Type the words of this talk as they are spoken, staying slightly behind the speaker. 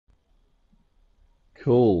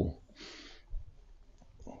Cool.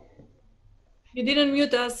 You didn't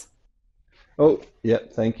mute us. Oh,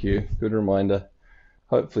 yep, thank you. Good reminder.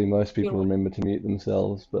 Hopefully most You're people welcome. remember to mute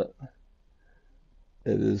themselves, but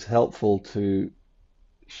it is helpful to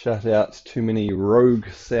shut out too many rogue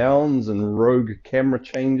sounds and rogue camera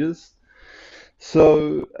changes.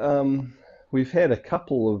 So, we've had a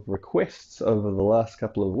couple of requests over the last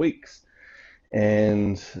couple of weeks,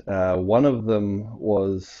 and one of them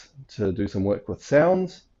was to do some work with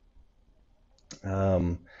sounds.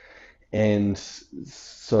 Um, And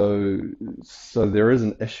so there is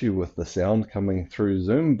an issue with the sound coming through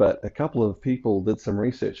Zoom, but a couple of people did some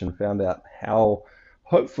research and found out how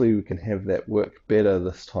hopefully we can have that work better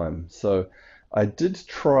this time. So I did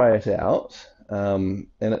try it out, and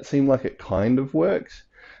it seemed like it kind of worked,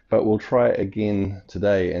 but we'll try it again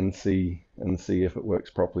today and see if it works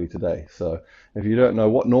properly today. So if you don't know,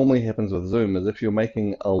 what normally happens with Zoom is if you're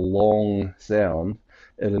making a long sound,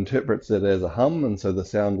 it interprets it as a hum, and so the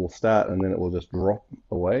sound will start and then it will just drop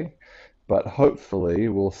away. But hopefully,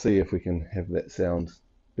 we'll see if we can have that sound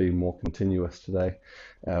be more continuous today,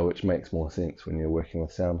 which makes more sense when you're working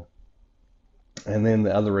with sound. And then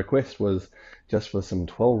the other request was just for some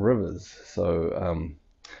 12 rivers. So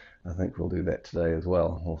I think we'll do that today as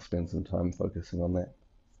well. We'll spend some time focusing on that.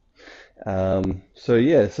 So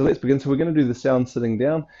yeah, so let's begin. So we're going to do the sound sitting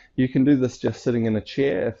down. You can do this just sitting in a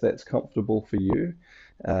chair if that's comfortable for you.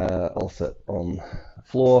 I'll sit on the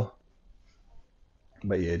floor,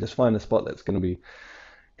 but yeah, just find a spot that's going to be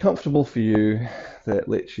comfortable for you, that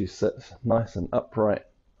lets you sit nice and upright.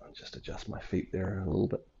 I'll just adjust my feet there a little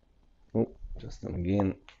bit. Oh, just them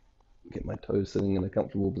again. Get my toes sitting in a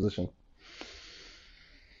comfortable position.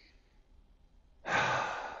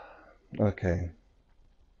 Okay.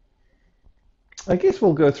 I guess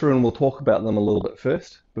we'll go through and we'll talk about them a little bit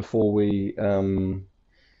first before we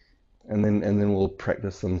and then we'll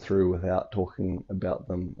practice them through without talking about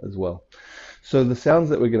them as well. So the sounds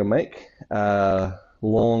that we're going to make are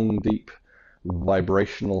long, deep,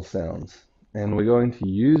 vibrational sounds, and we're going to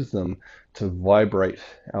use them to vibrate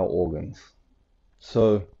our organs.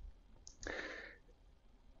 So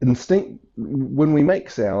instinct, when we make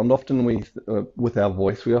sound, often with our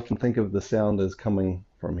voice, we often think of the sound as coming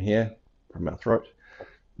from here, from our throat,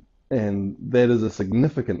 and that is a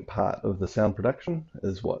significant part of the sound production,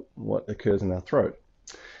 is what occurs in our throat.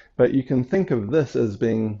 But you can think of this as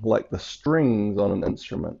being like the strings on an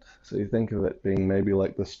instrument. So you think of it being maybe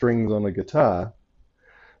like the strings on a guitar.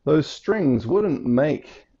 Those strings wouldn't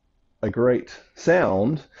make a great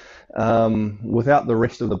sound without the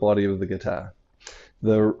rest of the body of the guitar.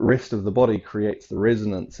 The rest of the body creates the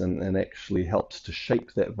resonance and actually helps to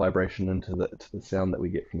shape that vibration into the sound that we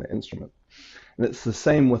get from the instrument. And it's the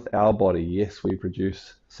same with our body. Yes, we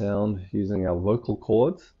produce sound using our vocal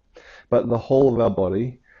cords, but the whole of our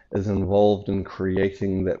body is involved in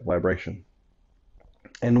creating that vibration.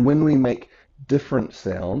 And when we make different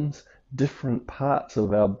sounds, different parts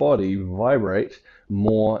of our body vibrate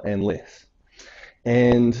more and less.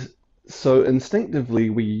 And so instinctively,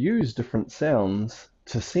 we use different sounds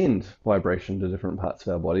to send vibration to different parts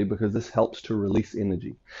of our body because this helps to release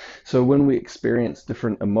energy. So when we experience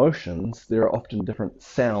different emotions, there are often different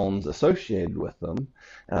sounds associated with them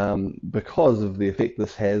because of the effect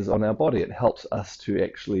this has on our body. It helps us to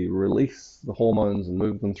actually release the hormones and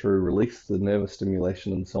move them through, release the nervous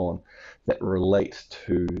stimulation and so on that relate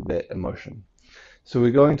to that emotion. So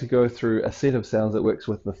we're going to go through a set of sounds that works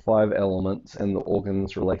with the 5 elements and the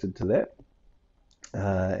organs related to that.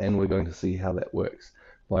 And we're going to see how that works,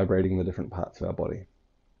 vibrating the different parts of our body.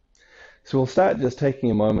 So we'll start just taking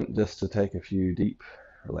a moment just to take a few deep,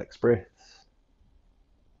 relaxed breaths.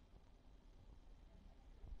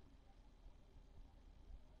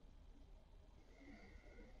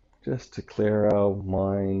 Just to clear our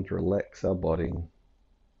mind, relax our body.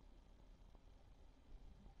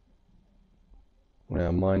 When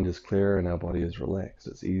our mind is clear and our body is relaxed,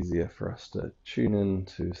 it's easier for us to tune in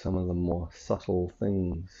to some of the more subtle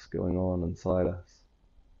things going on inside us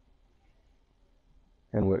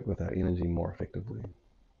and work with our energy more effectively.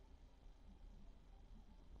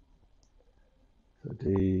 So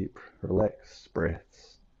deep, relaxed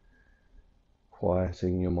breaths,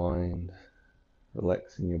 quieting your mind,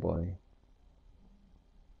 relaxing your body.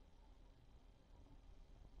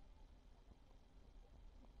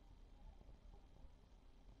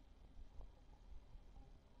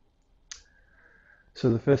 So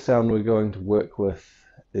the first sound we're going to work with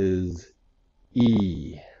is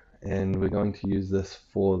E, and we're going to use this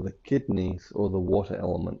for the kidneys or the water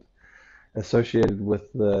element. Associated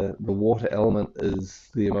with the water element is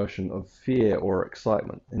the emotion of fear or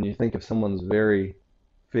excitement. And you think if someone's very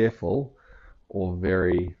fearful or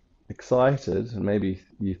very excited, and maybe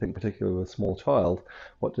you think particularly of a small child,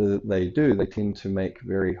 what do? They tend to make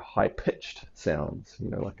very high-pitched sounds,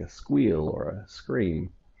 like a squeal or a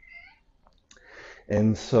scream.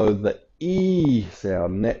 And so the E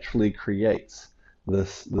sound naturally creates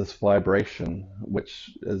this vibration,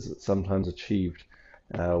 which is sometimes achieved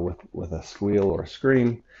with a squeal or a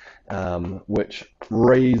scream, which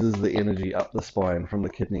raises the energy up the spine, from the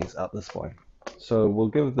kidneys up the spine. So we'll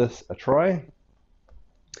give this a try.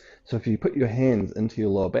 So if you put your hands into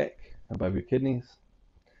your lower back above your kidneys,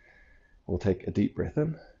 we'll take a deep breath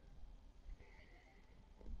in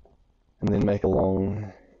and then make a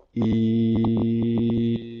long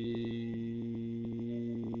E.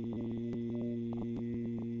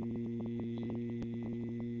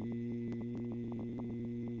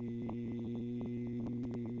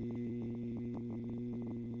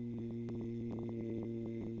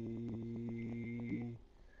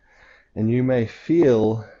 And you may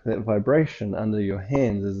feel that vibration under your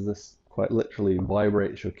hands as this quite literally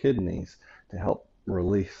vibrates your kidneys to help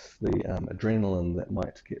release the adrenaline that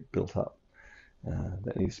might get built up,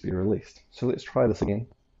 that needs to be released. So let's try this again.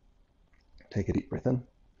 Take a deep breath in.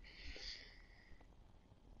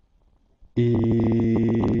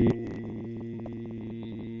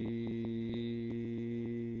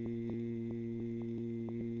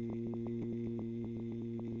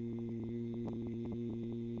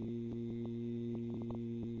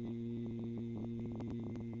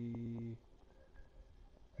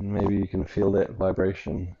 And maybe you can feel that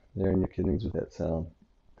vibration there in your kidneys with that sound.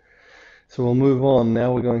 So we'll move on.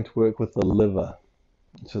 Now we're going to work with the liver.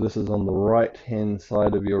 So this is on the right hand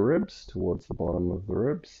side of your ribs, towards the bottom of the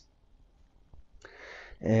ribs.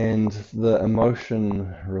 And the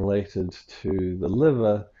emotion related to the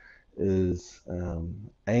liver is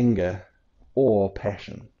anger or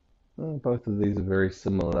passion. Both of these are very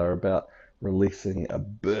similar. They're about releasing a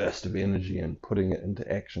burst of energy and putting it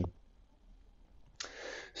into action.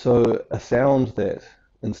 So a sound that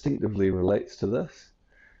instinctively relates to this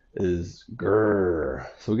is grrr.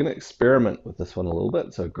 So we're going to experiment with this one a little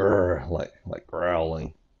bit. So grrr, like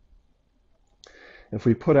growling. If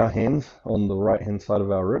we put our hands on the right hand side of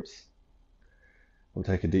our ribs, we'll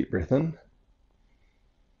take a deep breath in.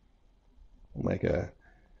 We'll make a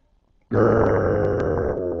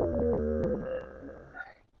grrr.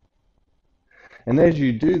 And as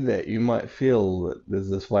you do that, you might feel that there's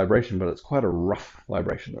this vibration, but it's quite a rough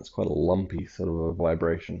vibration. It's quite a lumpy sort of a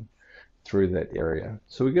vibration through that area.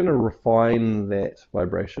 So we're going to refine that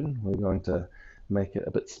vibration. We're going to make it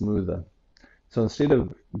a bit smoother. So instead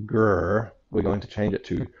of grr, we're going to change it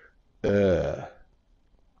to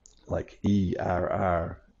like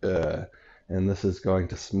E-R-R, and this is going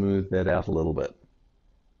to smooth that out a little bit.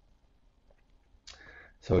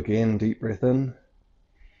 So again, deep breath in.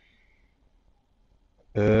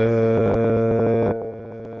 You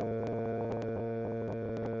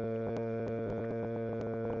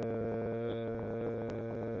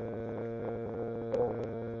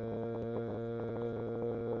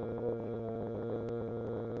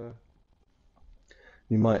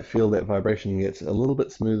might feel that vibration gets a little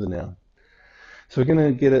bit smoother now. So we're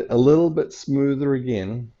going to get it a little bit smoother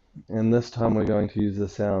again, and this time we're going to use the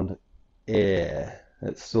sound air.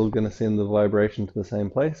 It's still going to send the vibration to the same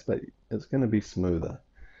place, but it's going to be smoother.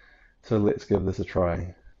 So let's give this a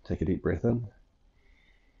try. Take a deep breath in.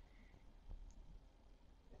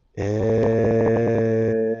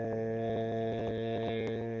 Air.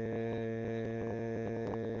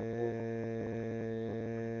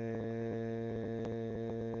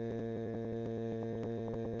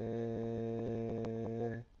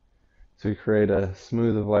 So we create a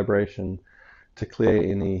smoother vibration to clear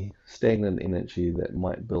any stagnant energy that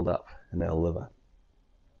might build up in our liver.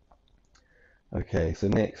 Okay, so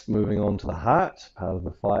next, moving on to the heart, part of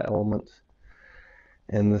the fire element.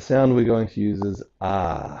 And the sound we're going to use is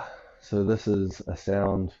ah. So this is a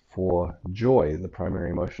sound for joy, the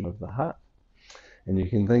primary emotion of the heart. And you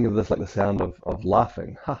can think of this like the sound of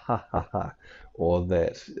laughing, ha ha ha ha, or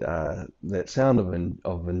that sound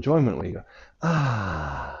of enjoyment where you go,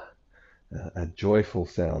 ah. A joyful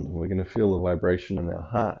sound. And we're going to feel the vibration in our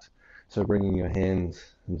heart. So bringing your hands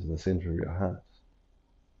into the center of your heart.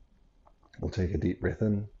 We'll take a deep breath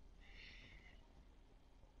in.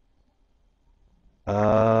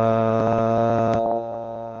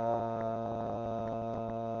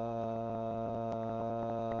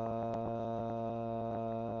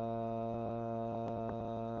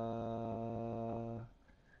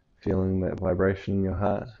 Feeling that vibration in your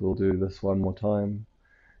heart. We'll do this one more time.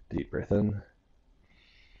 Deep breath in.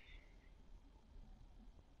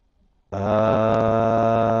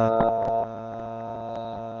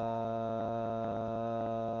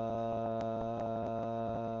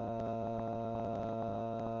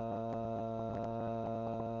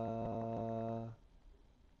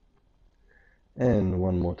 And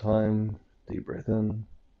one more time, deep breath in.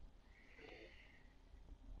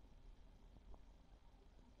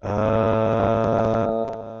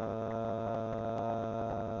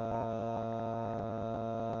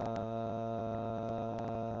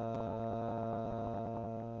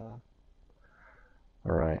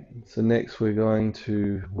 Alright, so next we're going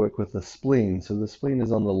to work with the spleen. So the spleen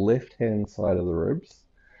is on the left-hand side of the ribs.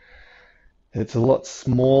 It's a lot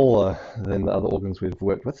smaller than the other organs we've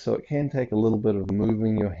worked with, so it can take a little bit of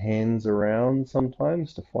moving your hands around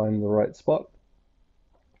sometimes to find the right spot.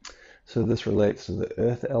 So this relates to the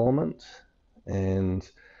earth element, and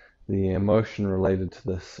the emotion related to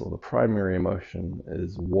this, or the primary emotion,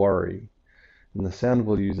 is worry. And the sound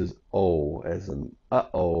we'll use is O, as in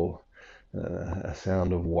uh-oh, a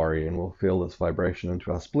sound of worry, and we'll feel this vibration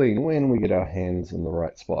into our spleen when we get our hands in the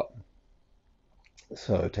right spot.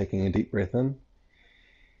 So taking a deep breath in.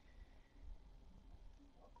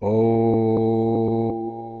 Oh.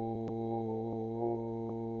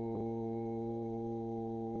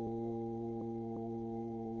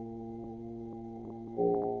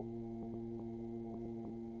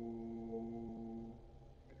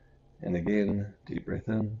 And again, deep breath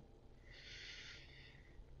in.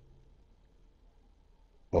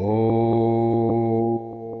 Oh.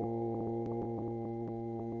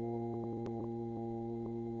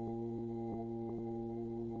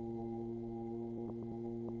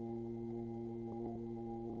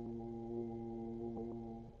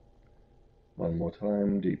 One more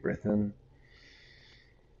time, deep breath in.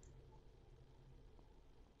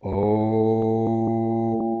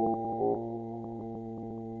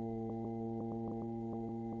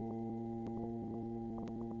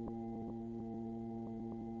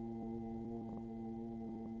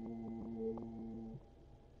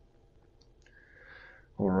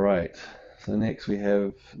 Alright, so next we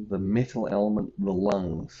have the metal element, the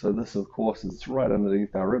lungs. So this, of course, is right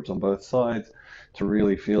underneath our ribs on both sides. To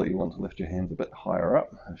really feel it, you want to lift your hands a bit higher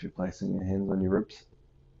up if you're placing your hands on your ribs.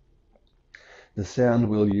 The sound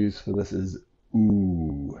we'll use for this is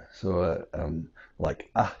ooh. So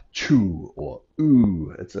like choo or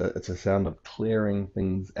ooh. It's a sound of clearing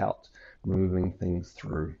things out, moving things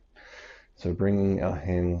through. So bringing our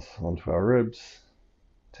hands onto our ribs,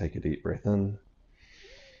 take a deep breath in.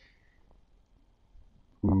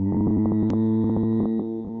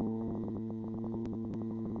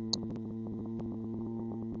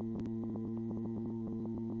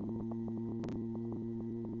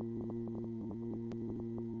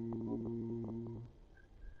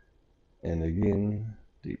 And again,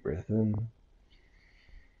 deep breath in.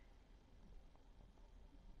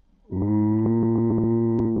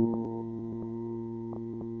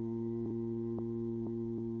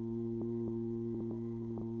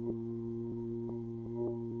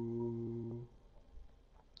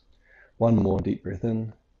 One more deep breath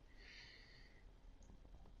in.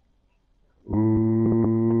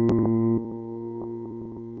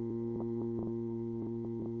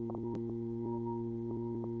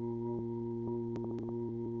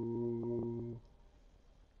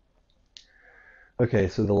 Okay,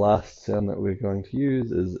 so the last sound that we're going to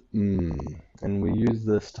use is and we use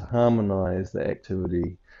this to harmonize the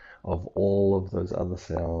activity of all of those other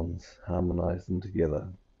sounds, harmonize them together.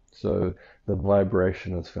 So the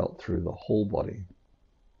vibration is felt through the whole body.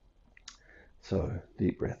 So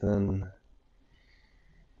deep breath in.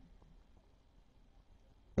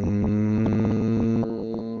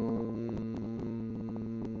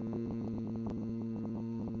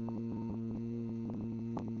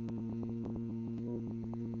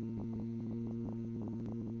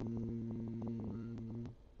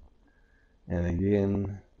 And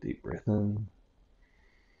again, deep breath in.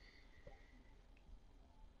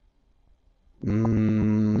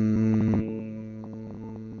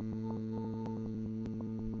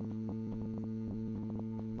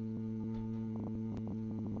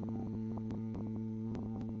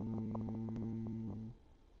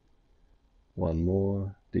 One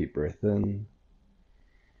more, deep breath in.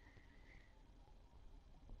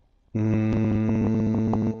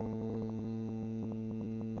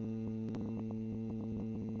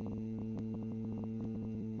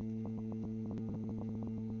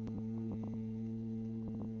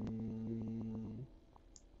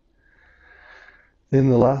 Then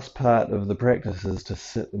the last part of the practice is to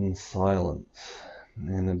sit in silence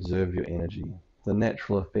and observe your energy. The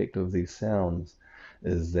natural effect of these sounds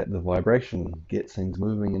is that the vibration gets things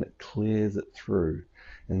moving and it clears it through.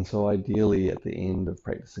 And so ideally at the end of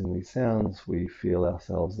practicing these sounds, we feel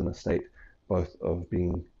ourselves in a state both of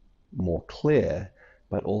being more clear,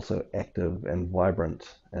 but also active and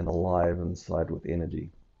vibrant and alive inside with energy.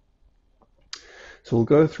 So we'll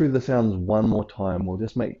go through the sounds one more time. We'll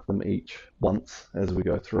just make them each once as we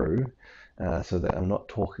go through, so that I'm not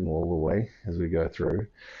talking all the way as we go through,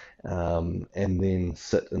 and then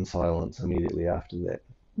sit in silence immediately after that.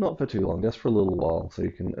 Not for too long, just for a little while, so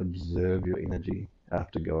you can observe your energy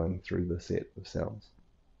after going through the set of sounds.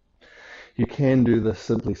 You can do this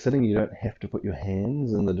simply sitting. You don't have to put your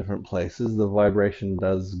hands in the different places. The vibration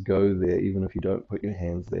does go there even if you don't put your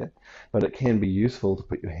hands there. But it can be useful to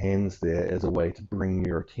put your hands there as a way to bring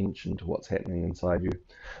your attention to what's happening inside you.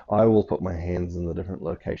 I will put my hands in the different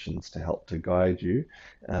locations to help to guide you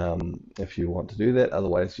if you want to do that.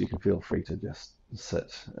 Otherwise, you can feel free to just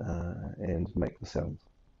sit and make the sounds.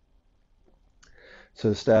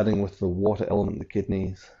 So starting with the water element, the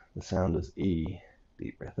kidneys, the sound is E.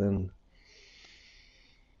 Deep breath in.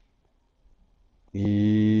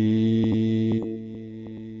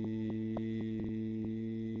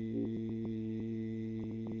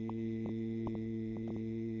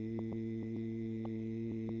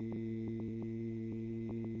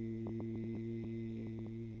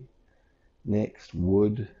 Next,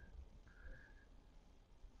 wood,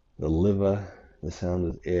 the liver, the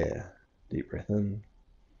sound is air. Deep breath in.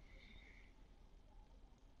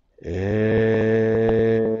 Air.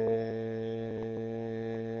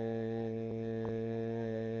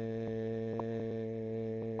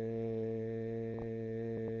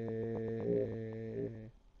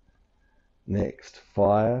 Next,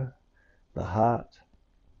 fire, the heart.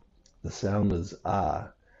 The sound is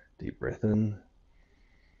ah. Deep breath in.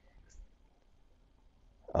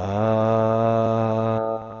 Ah.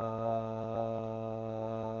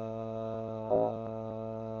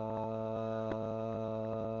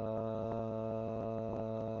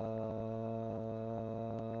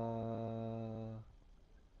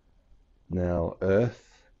 Now,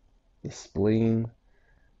 earth, the spleen.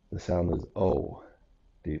 The sound is O.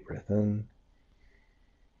 Deep breath in.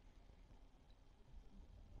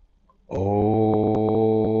 O.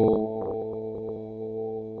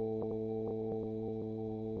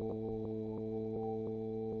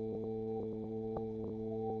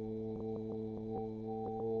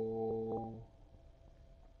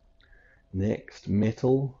 Next,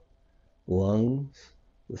 metal, lungs.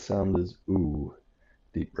 The sound is oo.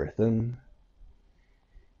 Deep breath in.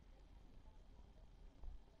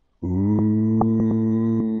 Ooh.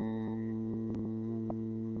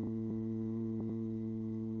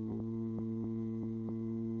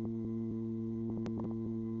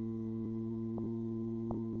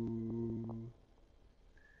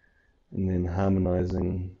 And then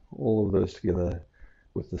harmonizing all of those together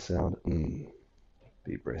with the sound mm.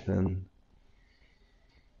 Deep breath in.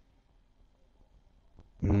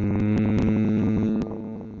 Mm.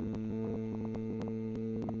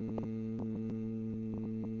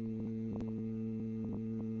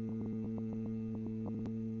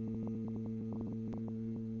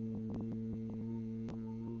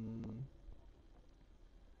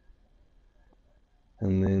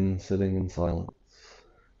 And then sitting in silence.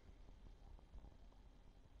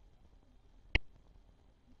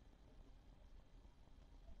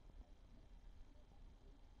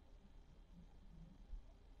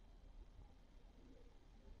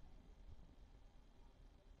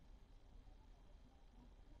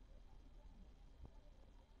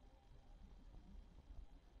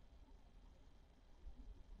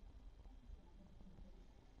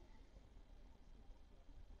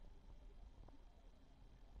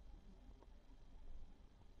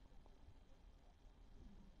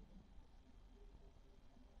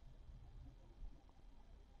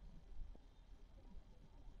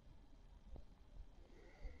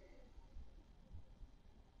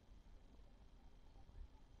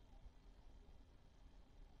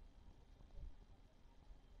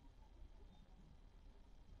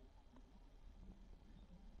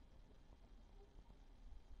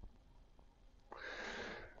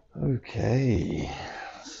 Okay,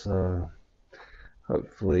 so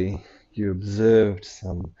hopefully you observed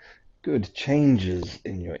some good changes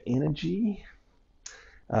in your energy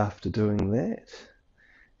after doing that.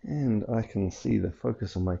 And I can see the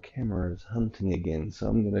focus on my camera is hunting again, so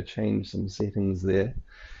I'm going to change some settings there.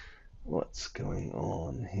 What's going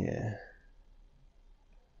on here?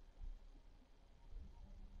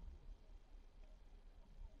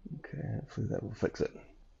 Okay, hopefully that will fix it.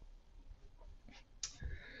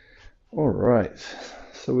 All right,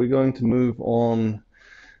 so we're going to move on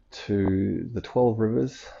to the 12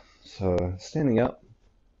 rivers. So standing up,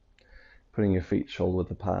 putting your feet shoulder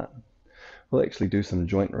width apart. We'll actually do some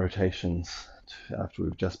joint rotations after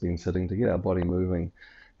we've just been sitting to get our body moving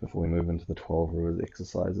before we move into the 12 rivers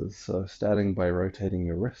exercises. So starting by rotating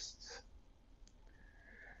your wrists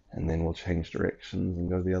And then we'll change directions and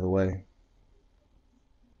go the other way.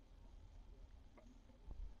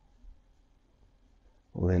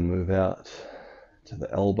 We'll then move out to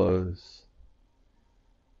the elbows.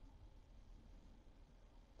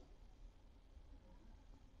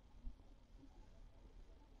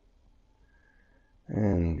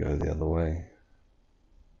 And go the other way.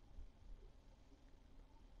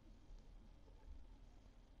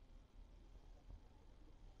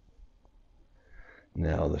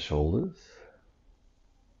 Now the shoulders.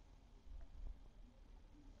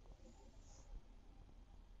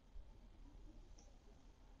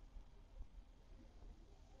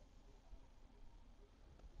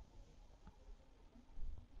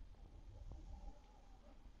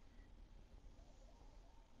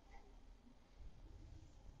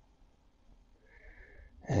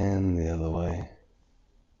 And the other way.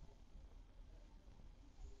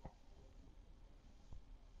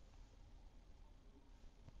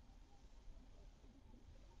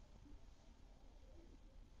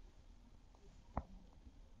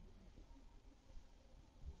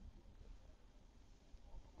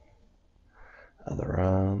 Other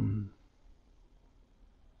arm.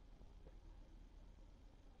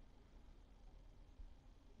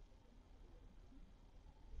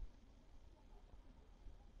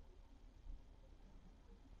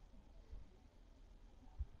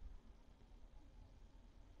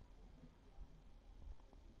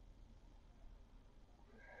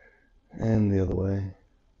 And the other way.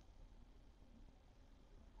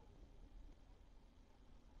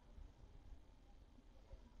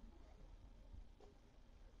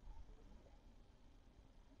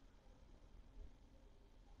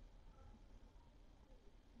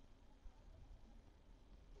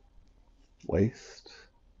 Waist.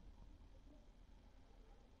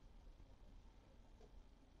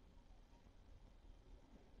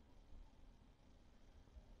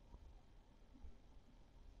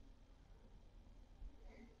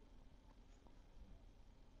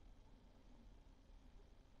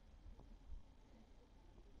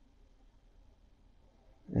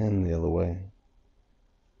 And the other way.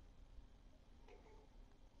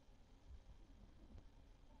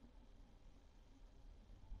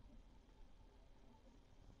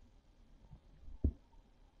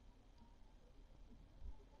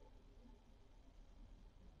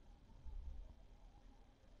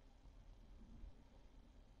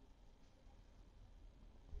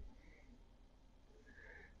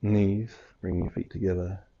 Knees. Bring your feet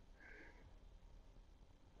together.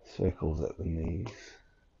 Circles at the knees.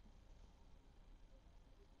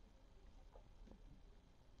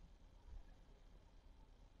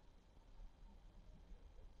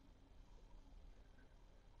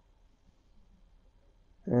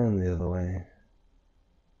 And the other way.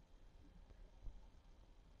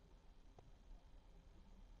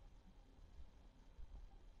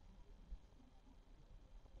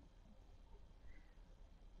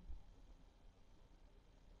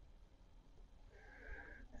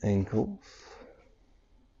 Ankles.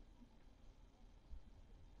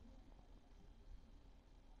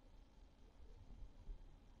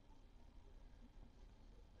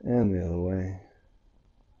 And the other way.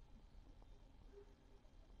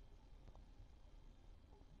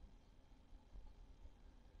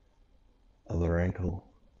 Other ankle.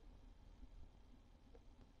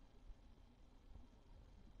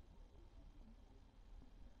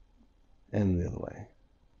 And the other way.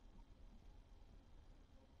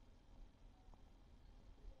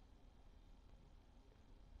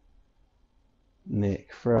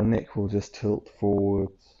 Neck. For our neck, we'll just tilt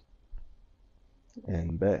forwards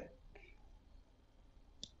and back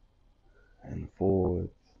and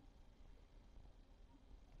forwards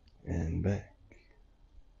and back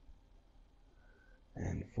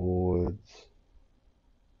and forwards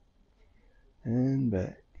and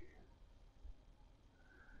back.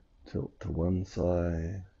 Tilt to one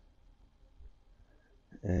side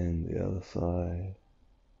and the other side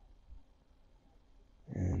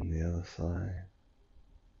and the other side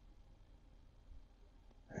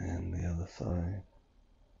and the other side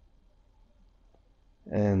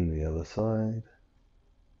and the other side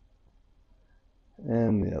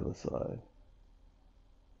and the other side.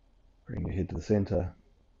 Bring your head to the center.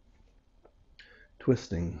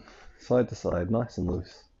 Twisting side to side, nice and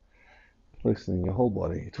loose. Loosening your whole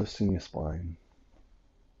body, twisting your spine.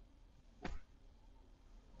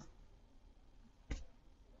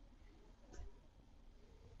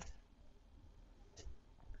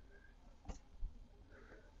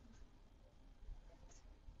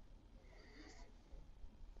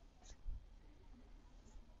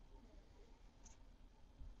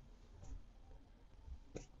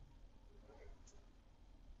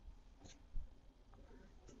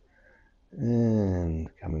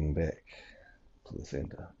 to the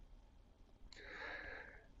center.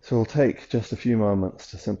 So we'll take just a few moments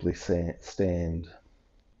to simply stand,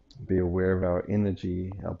 be aware of our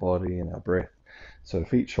energy, our body, and our breath. So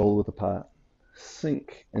feet shoulder width apart,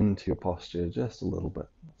 sink into your posture just a little bit,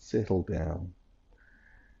 settle down.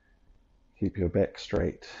 Keep your back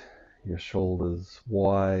straight, your shoulders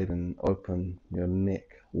wide and open, your neck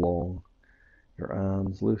long, your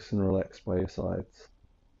arms loose and relaxed by your sides.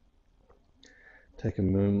 Take a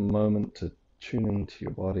moment to tune into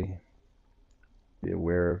your body. Be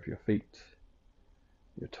aware of your feet,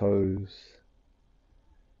 your toes,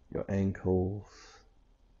 your ankles,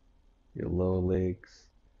 your lower legs,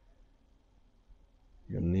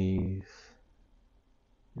 your knees,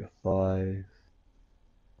 your thighs,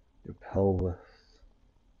 your pelvis,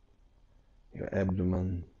 your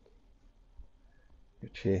abdomen,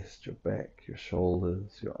 your chest, your back, your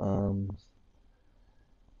shoulders, your arms,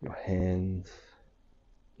 your hands,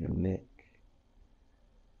 your neck,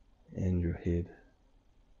 and your head.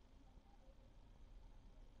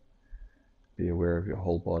 Be aware of your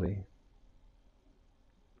whole body.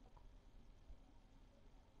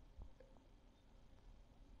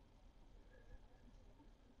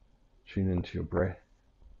 Tune into your breath.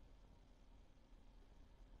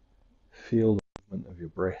 Feel the movement of your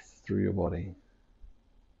breath through your body.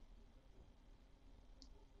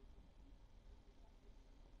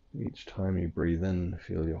 Each time you breathe in,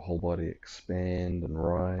 feel your whole body expand and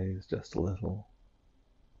rise just a little.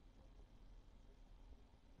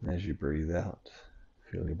 As you breathe out,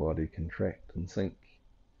 feel your body contract and sink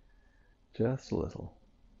just a little.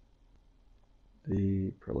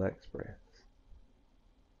 Deep, relaxed breaths.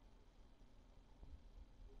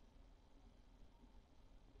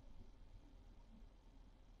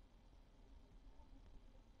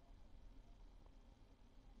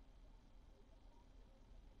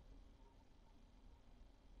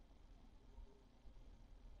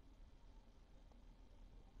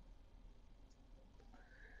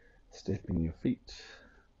 Stepping your feet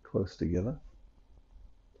close together.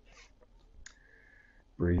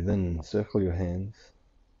 Breathe in, circle your hands.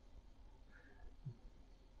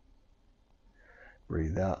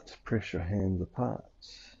 Breathe out, press your hands apart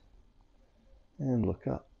and look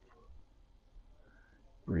up.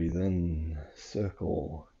 Breathe in,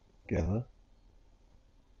 circle, gather.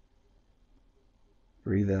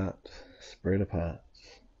 Breathe out, spread apart,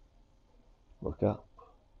 look up.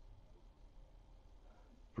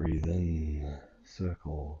 Breathe in,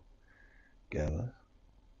 circle, gather.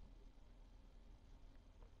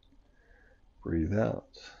 Breathe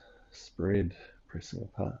out, spread, pressing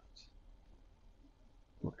apart,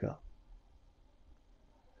 look up.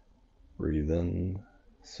 Breathe in,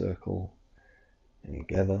 circle, and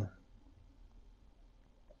gather.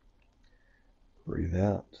 Breathe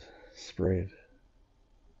out, spread,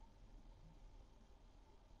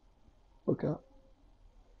 look up.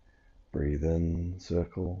 Breathe in,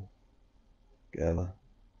 circle, gather.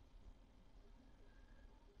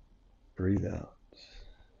 Breathe out.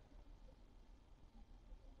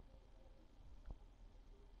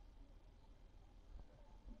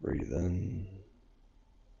 Breathe in.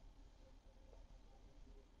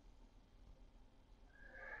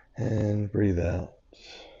 And breathe out.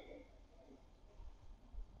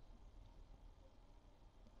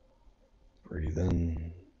 Breathe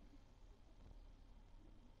in.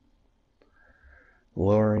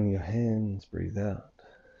 Lowering your hands, breathe out.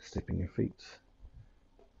 Stepping your feet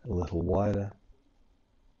a little wider.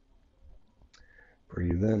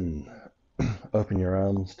 Breathe in. Open your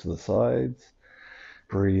arms to the sides.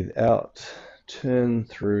 Breathe out. Turn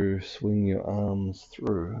through, swing your arms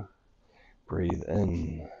through. Breathe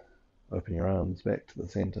in. Open your arms back to the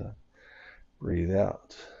center. Breathe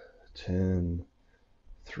out. Turn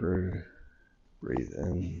through. Breathe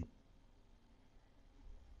in.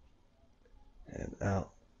 And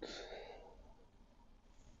out.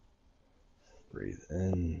 Breathe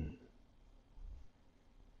in.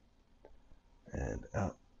 And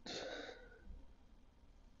out.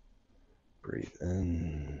 Breathe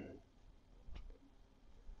in.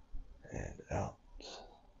 And out.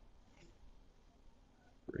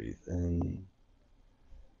 Breathe in.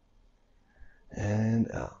 And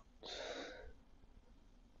out.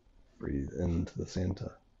 Breathe into the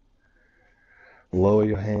center. Lower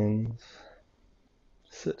your hands.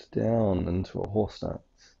 Sit down into a horse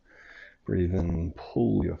stance. Breathe in,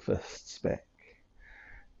 pull your fists back.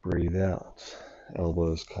 Breathe out.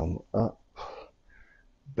 Elbows come up,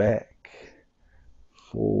 back,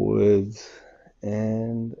 forwards,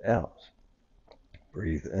 and out.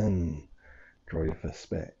 Breathe in, draw your fists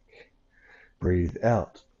back. Breathe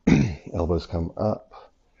out. Elbows come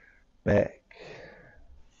up, back,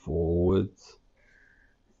 forwards,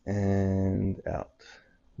 and out.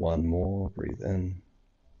 One more, breathe in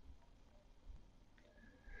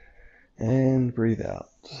and breathe out.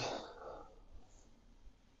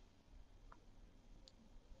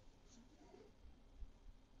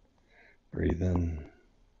 Breathe in.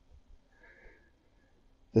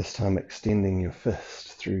 This time extending your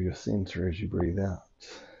fist through your center as you breathe out.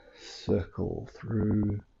 Circle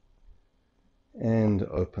through and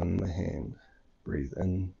open the hand. Breathe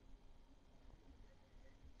in.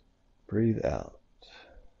 Breathe out.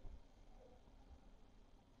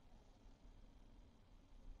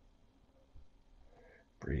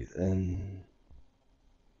 Breathe in.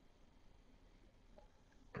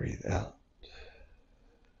 Breathe out.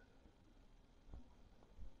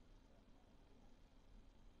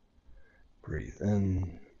 Breathe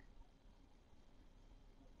in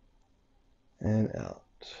and out.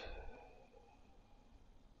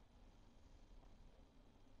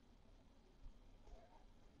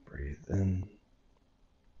 Breathe in.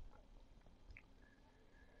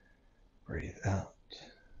 Breathe out.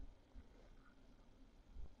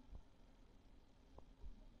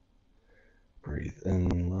 Breathe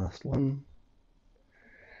in, last one,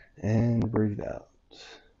 and breathe out.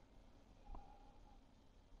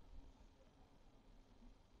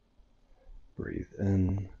 Breathe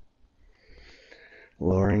in,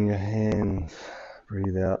 lowering your hands.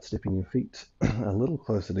 Breathe out, stepping your feet a little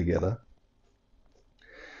closer together.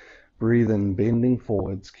 Breathe in, bending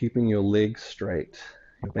forwards, keeping your legs straight,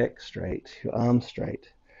 your back straight, your arms straight.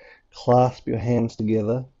 Clasp your hands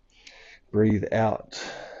together. Breathe out,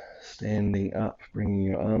 standing up, bringing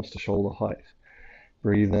your arms to shoulder height.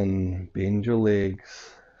 Breathe in, bend your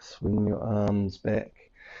legs, swing your arms back.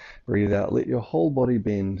 Breathe out, let your whole body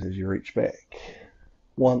bend as you reach back.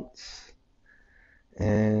 Once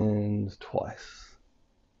and twice.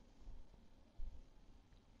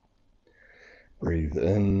 Breathe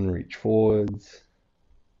in, reach forwards,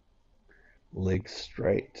 legs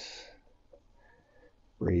straight.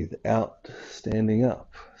 Breathe out, standing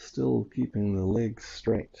up, still keeping the legs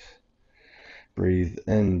straight. Breathe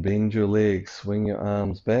in, bend your legs, swing your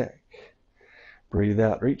arms back. Breathe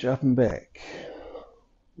out, reach up and back.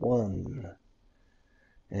 One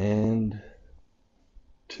and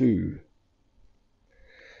two.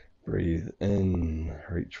 Breathe in,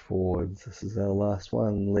 reach forwards. This is our last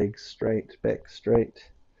one. Legs straight, back straight.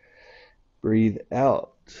 Breathe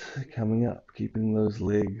out, coming up, keeping those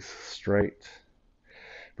legs straight.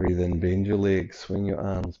 Breathe in, bend your legs, swing your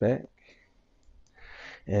arms back.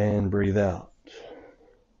 And breathe out.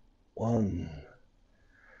 One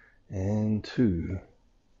and two.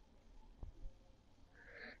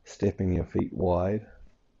 Stepping your feet wide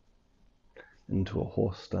into a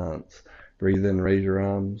horse stance. Breathe in, raise your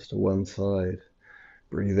arms to one side.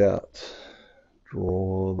 Breathe out,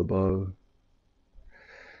 draw the bow.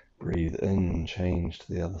 Breathe in, change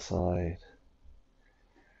to the other side.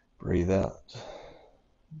 Breathe out,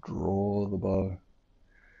 draw the bow.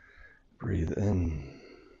 Breathe in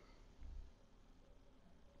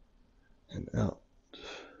and out.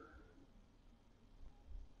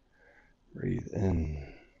 Breathe in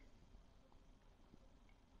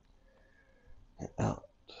and out.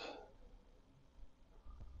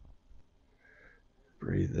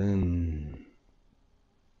 Breathe in,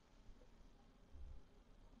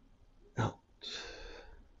 out.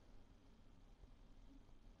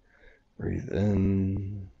 Breathe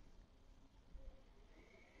in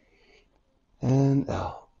and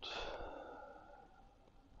out.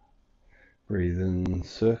 Breathe in,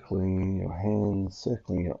 circling your hands,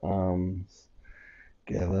 circling your arms.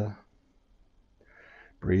 Gather.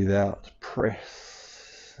 Breathe out,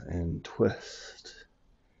 press and twist,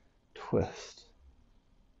 twist.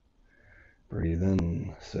 Breathe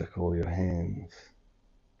in, circle your hands.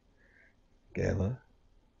 Gather.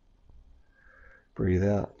 Breathe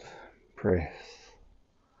out, press,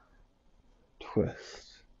 twist,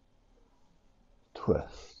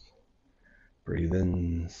 twist. Breathe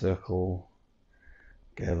in, circle,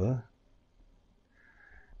 gather.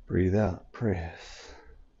 Breathe out, press,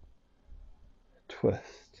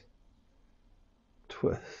 twist,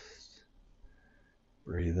 twist.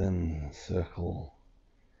 Breathe in, circle,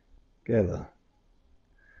 gather.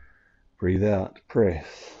 Breathe out, press,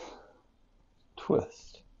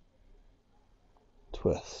 twist,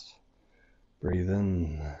 twist. Breathe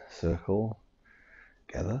in, circle,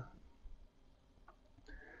 gather.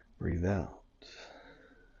 Breathe out.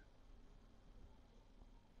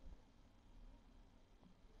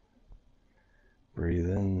 Breathe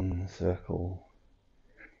in, circle,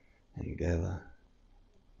 and gather.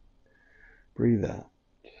 Breathe out.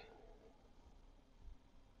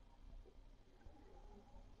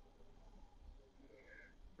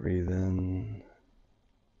 Breathe in.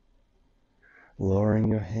 Lowering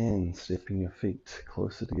your hands, stepping your feet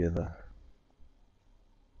closer together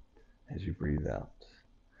as you breathe out.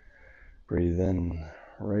 Breathe in.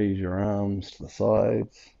 Raise your arms to the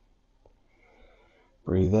sides.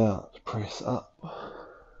 Breathe out. Press up.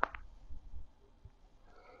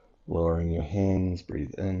 Lowering your hands.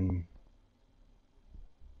 Breathe in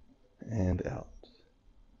and out.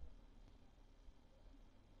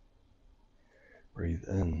 Breathe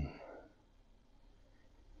in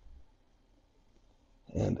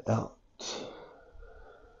and out.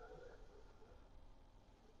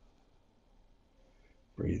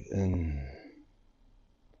 Breathe in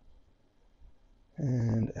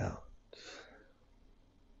and out.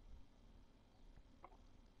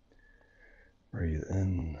 Breathe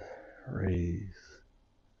in, raise,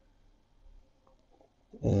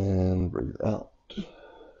 and breathe out.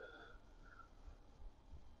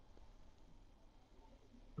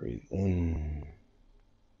 Breathe in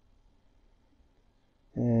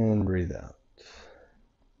and breathe out.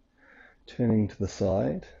 Turning to the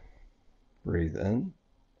side, breathe in.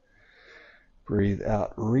 Breathe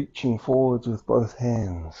out, reaching forwards with both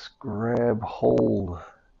hands. Grab, hold,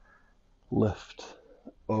 lift,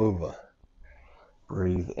 over.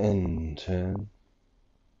 Breathe in, turn.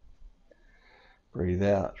 Breathe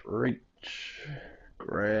out, reach,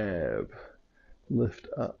 grab, lift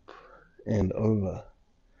up and over.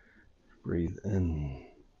 Breathe in,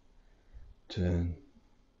 turn.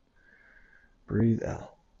 Breathe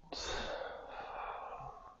out.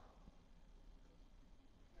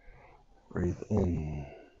 Breathe in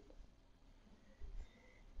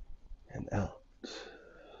and out.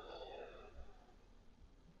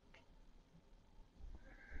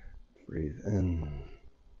 Breathe in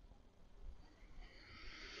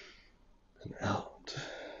and out.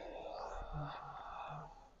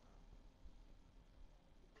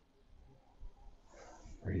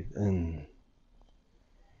 Breathe in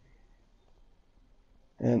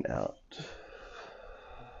and out.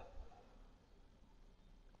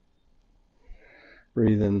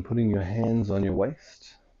 Breathe in, putting your hands on your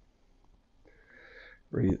waist.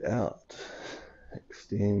 Breathe out,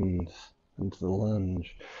 extend into the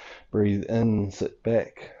lunge. Breathe in, sit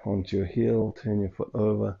back onto your heel, turn your foot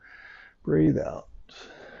over. Breathe out,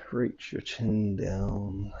 reach your chin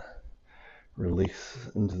down. Release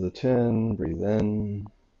into the turn. Breathe in.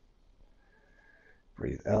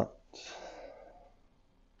 Breathe out.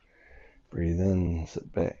 Breathe in,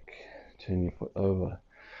 sit back, turn your foot over.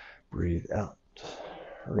 Breathe out.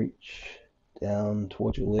 Reach down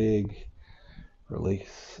towards your leg.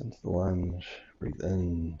 Release into the lunge. Breathe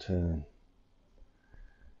in, turn.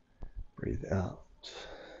 Breathe out.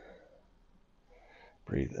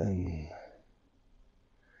 Breathe in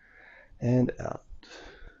and out.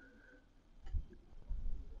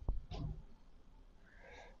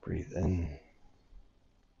 Breathe in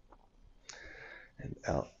and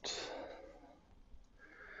out.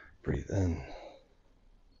 Breathe in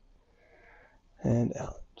and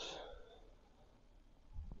out.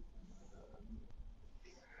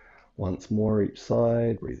 Once more each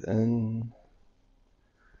side. Breathe in.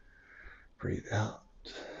 Breathe out.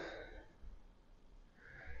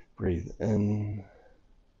 Breathe in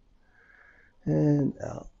and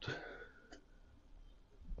out.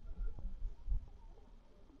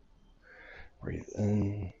 Breathe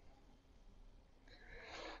in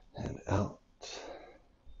and out.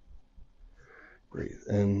 Breathe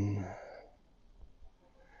in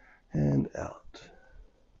and out.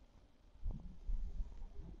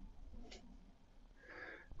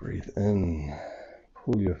 Breathe in.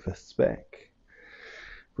 Pull your fists back.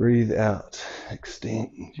 Breathe out.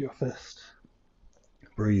 Extend your fist.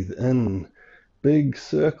 Breathe in. Big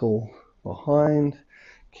circle behind.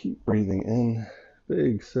 Keep breathing in.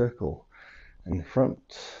 Big circle in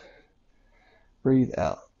front. Breathe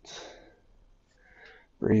out.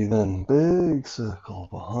 Breathe in. Big circle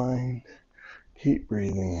behind. Keep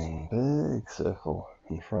breathing in. Big circle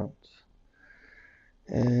in front.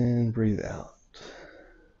 And breathe out.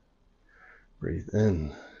 Breathe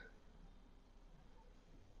in.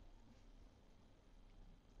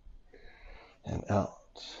 And out.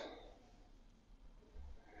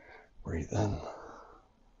 Breathe in.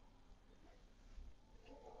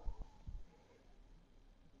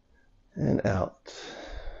 And out.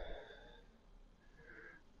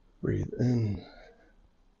 Breathe in.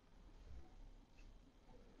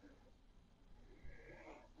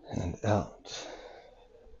 And out.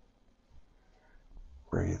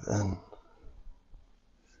 Breathe in.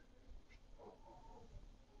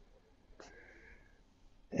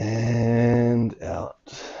 And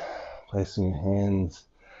out. Placing your hands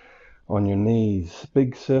On your knees,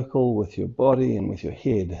 big circle with your body and with your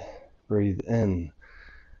head. Breathe in,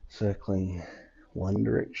 circling one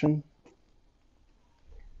direction.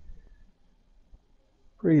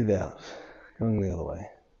 Breathe out, going the other way.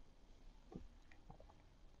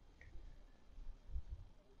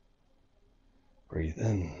 Breathe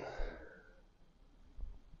in.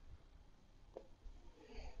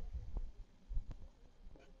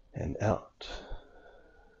 And out.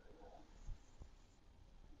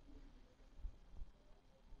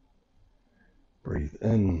 Breathe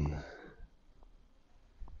in.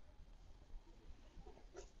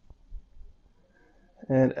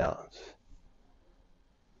 And out.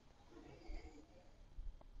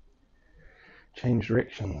 Change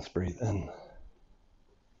directions. Breathe in.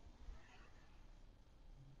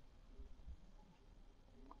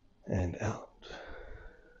 And out.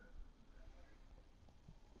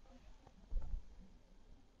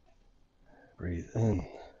 Breathe in.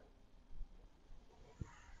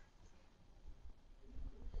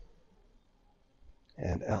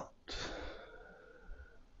 And out.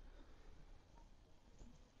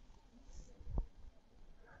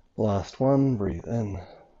 Last one, breathe in.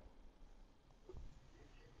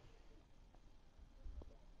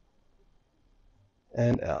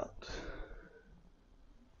 And out.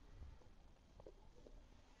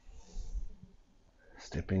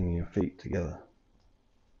 Stepping your feet together.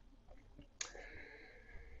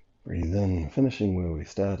 Breathe in, finishing where we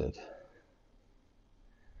started.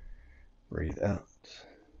 Breathe out.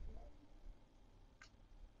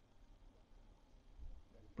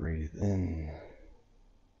 Breathe in.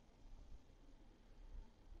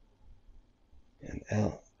 And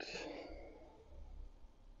out.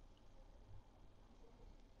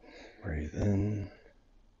 Breathe in.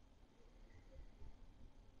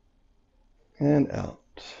 And out.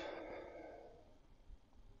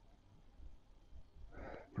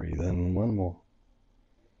 Breathe in one more.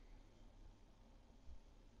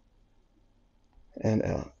 And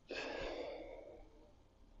out.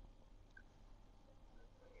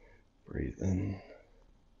 Breathe in.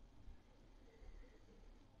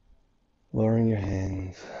 Lowering your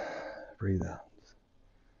hands. Breathe out.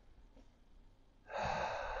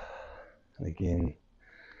 And again,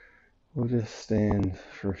 we'll just stand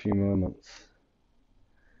for a few moments,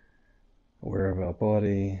 aware of our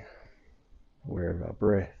body, aware of our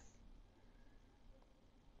breath,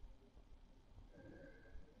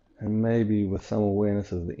 and maybe with some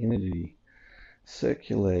awareness of the energy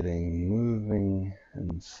circulating, moving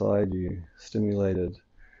inside you, stimulated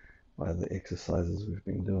by the exercises we've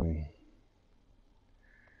been doing.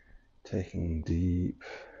 Taking deep,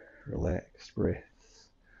 relaxed breaths,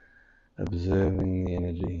 observing the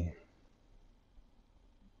energy.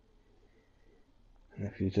 And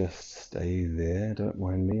if you just stay there, don't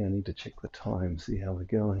mind me, I need to check the time, see how we're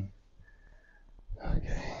going.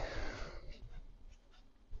 Okay.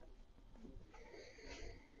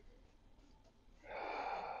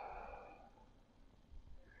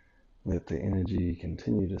 Let the energy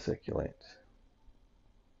continue to circulate.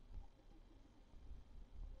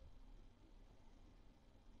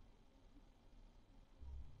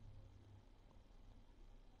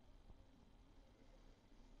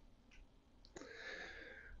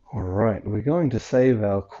 All right, we're going to save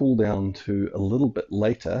our cool down to a little bit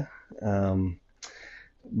later.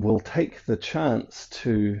 We'll take the chance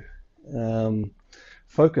to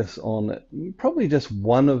focus on probably just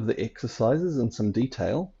one of the exercises in some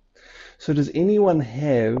detail. So does anyone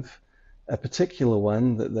have a particular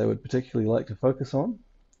one that they would particularly like to focus on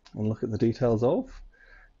and look at the details of?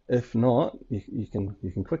 If not, you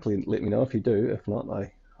can quickly let me know if you do. If not,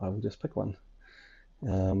 I will just pick one.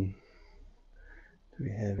 Do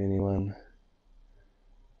we have anyone?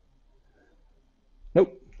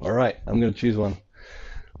 Nope. All right, I'm going to choose one.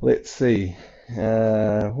 Let's see.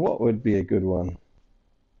 What would be a good one?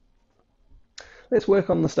 Let's work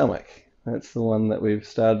on the stomach. That's the one that we've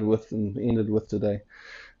started with and ended with today.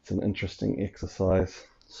 It's an interesting exercise.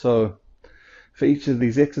 So for each of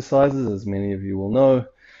these exercises, as many of you will know,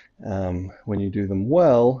 when you do them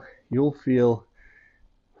well, you'll feel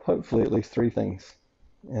hopefully at least three things.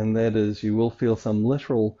 And that is, you will feel some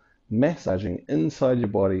literal massaging inside your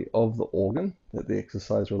body of the organ that the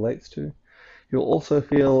exercise relates to. You'll also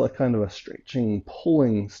feel a kind of a stretching,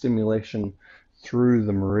 pulling stimulation through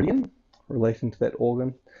the meridian relating to that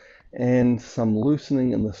organ, and some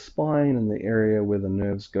loosening in the spine and the area where the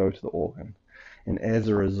nerves go to the organ. And as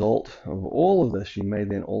a result of all of this, you may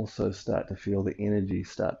then also start to feel the energy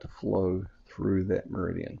start to flow through that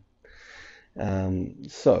meridian.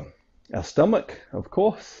 So our stomach, of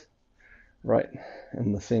course, right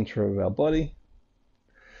in the center of our body.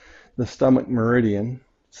 The stomach meridian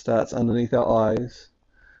starts underneath our eyes,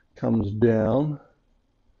 comes down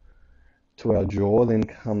to our jaw, then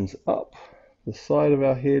comes up the side of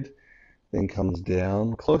our head, then comes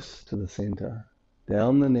down close to the center,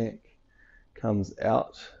 down the neck, comes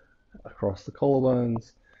out across the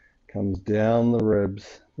collarbones, comes down the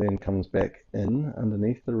ribs, then comes back in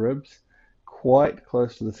underneath the ribs, quite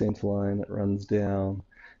close to the center line. It runs down,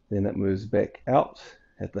 then it moves back out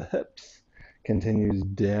at the hips, continues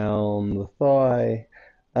down the thigh,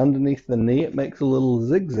 underneath the knee. It makes a little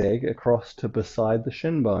zigzag across to beside the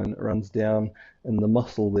shin bone. It runs down in the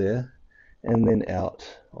muscle there, and then out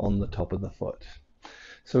on the top of the foot.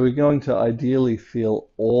 So we're going to ideally feel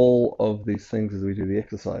all of these things as we do the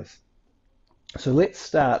exercise. So let's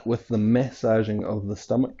start with the massaging of the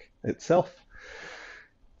stomach itself.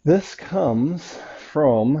 This comes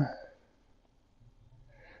from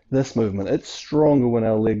this movement. It's stronger when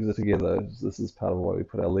our legs are together. This is part of why we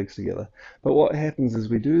put our legs together. But what happens is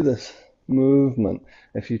we do this movement.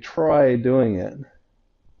 If you try doing it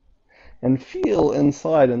and feel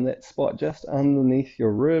inside in that spot just underneath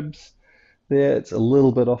your ribs, there, it's a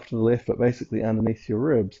little bit off to the left, but basically underneath your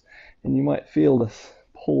ribs, and you might feel this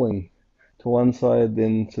pulling to one side,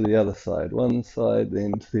 then to the other side, one side,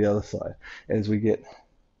 then to the other side. As we get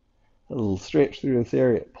a little stretch through this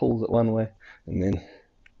area, it pulls it one way, and then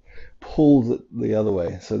pulls it the other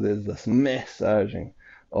way. So there's this massaging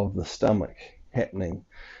of the stomach happening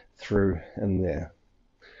through in there.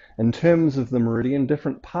 In terms of the meridian,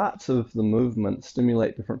 different parts of the movement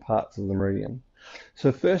stimulate different parts of the meridian.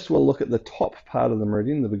 So first we'll look at the top part of the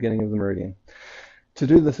meridian, the beginning of the meridian. To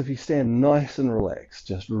do this, if you stand nice and relaxed,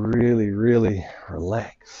 just really, really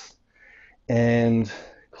relax, and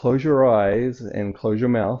close your eyes and close your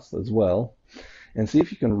mouth as well, and see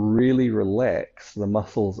if you can really relax the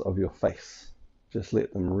muscles of your face. Just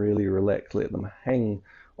let them really relax, let them hang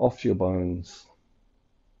off your bones.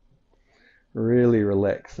 Really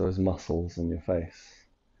relax those muscles in your face.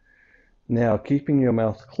 Now, keeping your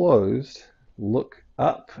mouth closed, look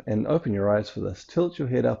up and open your eyes for this. Tilt your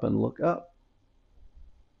head up and look up.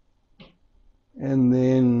 And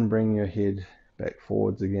then bring your head back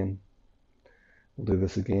forwards again. We'll do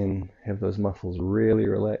this again. Have those muscles really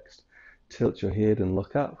relaxed. Tilt your head and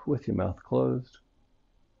look up with your mouth closed.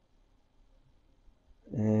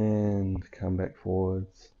 And come back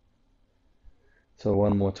forwards. So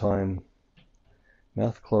one more time.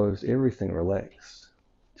 Mouth closed, everything relaxed.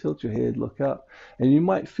 Tilt your head, look up, and you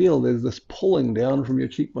might feel there's this pulling down from your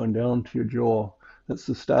cheekbone down to your jaw. That's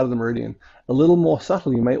the start of the meridian. A little more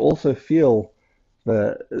subtle, you may also feel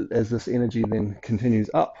as this energy then continues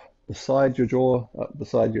up beside your jaw, up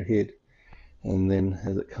beside your head, and then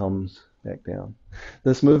as it comes back down.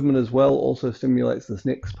 This movement as well also stimulates this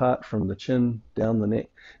next part from the chin down the neck.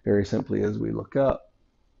 Very simply, as we look up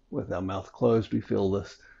with our mouth closed, we feel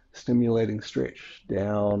this stimulating stretch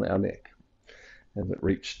down our neck as it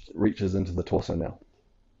reaches into the torso now.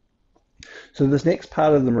 So this next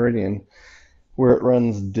part of the meridian, where it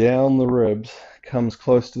runs down the ribs, comes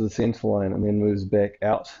close to the center line and then moves back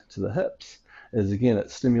out to the hips, is again,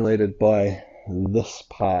 it's stimulated by this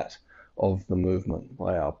part of the movement,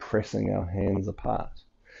 by our pressing our hands apart.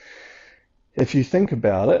 If you think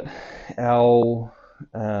about it,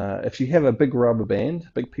 if you have a big rubber band,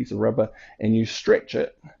 a big piece of rubber, and you stretch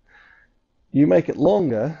it, you make it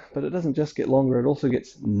longer, but it doesn't just get longer, it also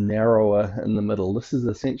gets narrower in the middle. This is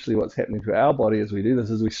essentially what's happening to our body as we do this.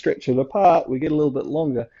 As we stretch it apart, we get a little bit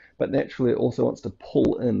longer, but naturally it also wants to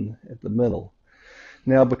pull in at the middle.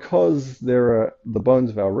 Now, because there are the bones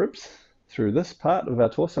of our ribs through this part of our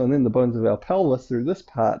torso, and then the bones of our pelvis through this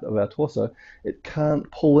part of our torso, it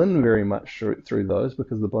can't pull in very much through those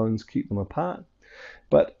because the bones keep them apart.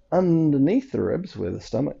 But underneath the ribs, where the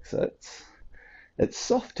stomach sits, it's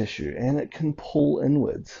soft tissue and it can pull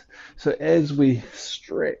inwards. So as we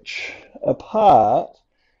stretch apart,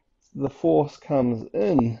 the force comes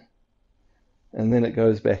in and then it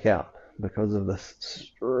goes back out because of this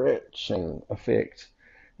stretching effect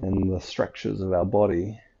in the structures of our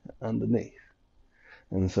body underneath.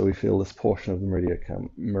 And so we feel this portion of the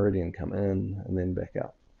meridian come in and then back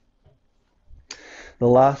out. The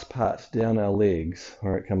last part down our legs,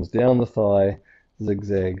 where it comes down the thigh,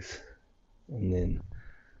 zigzags, and then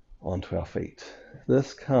onto our feet.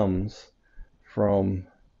 This comes from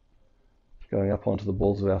going up onto the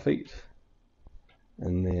balls of our feet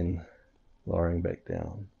and then lowering back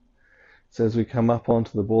down. So as we come up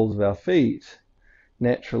onto the balls of our feet,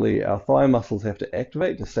 naturally our thigh muscles have to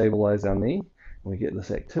activate to stabilize our knee. We get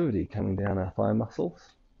this activity coming down our thigh muscles.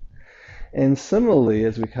 And similarly,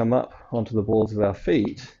 as we come up onto the balls of our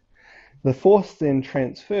feet, the force then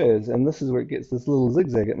transfers, and this is where it gets this little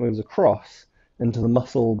zigzag. It moves across into the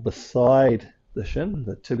muscle beside the shin,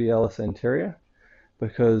 the tibialis anterior,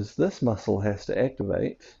 because this muscle has to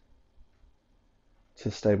activate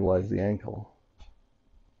to stabilize the ankle.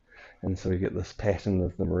 And so we get this pattern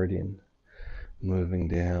of the meridian moving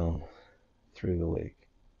down through the leg.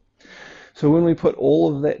 So when we put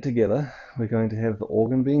all of that together, we're going to have the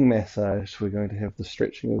organ being massaged, we're going to have the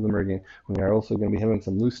stretching of the meridian, we are also going to be having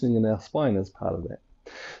some loosening in our spine as part of that.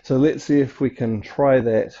 So let's see if we can try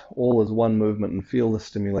that all as one movement and feel the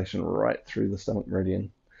stimulation right through the stomach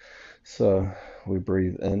meridian. So we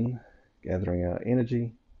breathe in, gathering our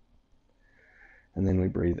energy, and then we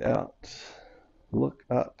breathe out, look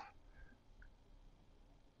up,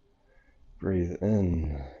 breathe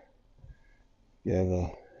in, gather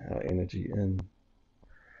our energy in,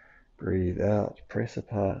 breathe out, press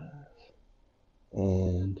apart,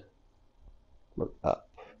 and look up,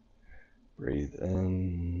 breathe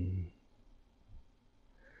in,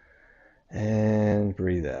 and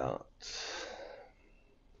breathe out.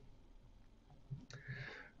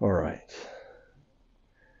 All right.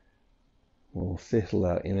 We'll settle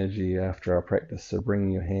our energy after our practice, so bring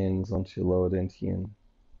your hands onto your lower dantian.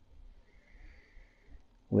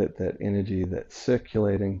 Let that energy that's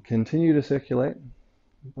circulating continue to circulate,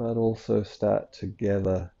 but also start to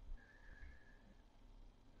gather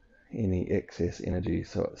any excess energy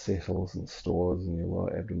so it settles and stores in your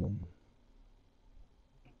lower abdomen.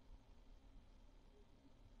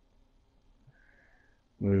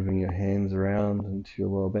 Moving your hands around into your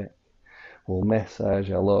lower back. We'll massage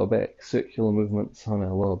our lower back, circular movements on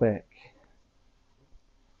our lower back.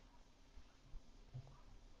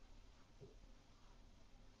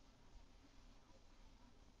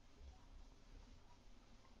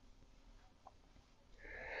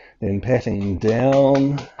 Then patting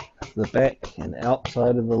down the back and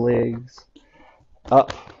outside of the legs,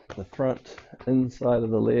 up the front, inside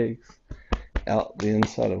of the legs, out the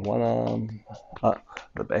inside of one arm, up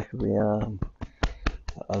the back of the arm,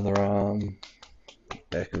 the other arm,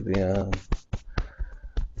 back of the arm,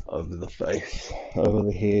 over the face, over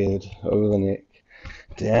the head, over the neck,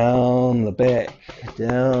 down the back,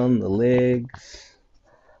 down the legs,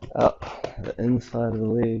 up the inside of the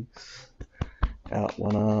legs, out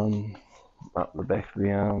one arm, up the back of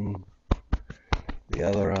the arm, the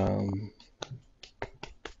other arm,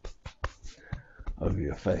 over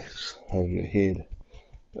your face, over your head,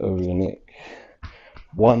 over your neck.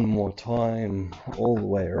 One more time, all the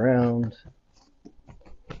way around,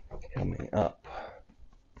 coming up,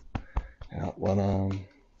 out one arm,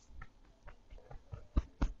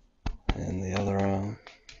 and the other arm,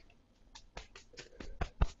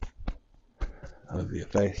 over your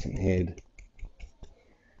face and head,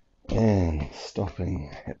 and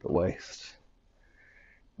stopping at the waist.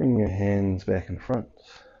 Bring your hands back in front.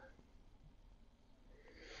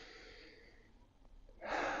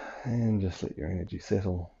 And just let your energy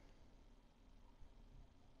settle.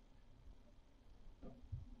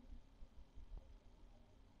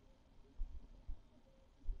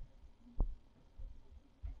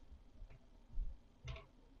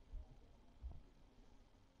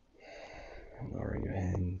 Lowering your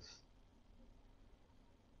hands.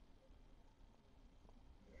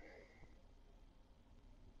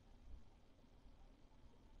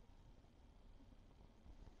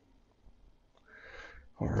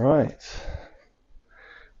 All right.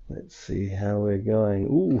 Let's see how we're going.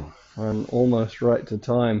 Ooh, I'm almost right to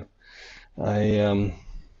time. I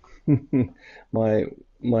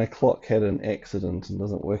my clock had an accident and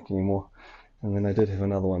doesn't work anymore. And then I did have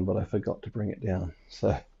another one, but I forgot to bring it down.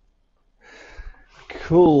 So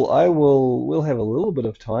cool. We'll have a little bit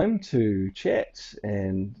of time to chat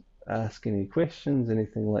and ask any questions,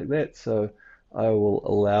 anything like that. So I will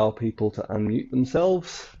allow people to unmute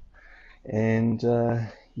themselves. And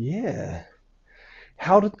yeah.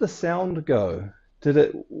 How did the sound go?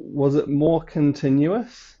 Was it more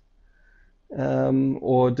continuous,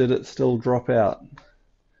 or did it still drop out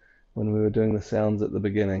when we were doing the sounds at the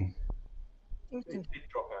beginning? It did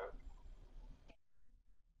drop out.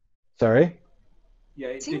 Sorry? Yeah,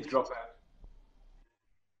 it did drop out.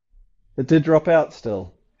 It did drop out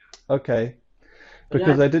still. Okay. But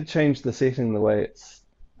Because I did change the setting the way it's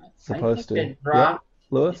supposed to. it dropped. Yep.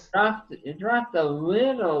 Lewis? It dropped a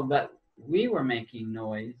little, but we were making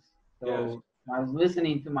noise. So Yes. I was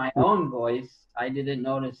listening to my own voice. I didn't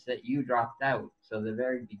notice that you dropped out. So the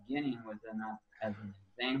very beginning was enough as an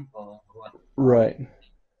example of what. Right.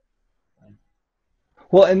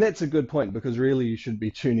 Well, and that's a good point because really you should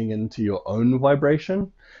be tuning into your own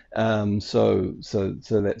vibration. So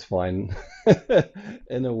that's fine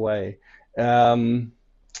in a way. I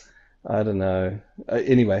don't know.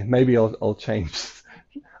 Anyway, maybe I'll change.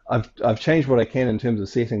 I've changed what I can in terms of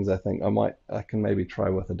settings. I think I can maybe try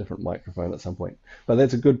with a different microphone at some point. But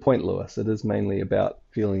that's a good point, Lewis. It is mainly about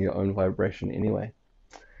feeling your own vibration anyway.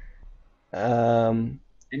 And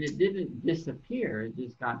it didn't disappear, it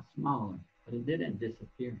just got smaller, but it didn't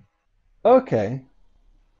disappear. Okay.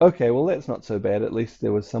 Okay, well that's not so bad. At least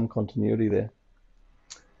there was some continuity there.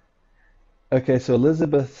 Okay, so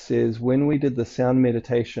Elizabeth says, when we did the sound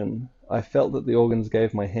meditation, I felt that the organs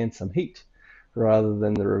gave my hand some heat, rather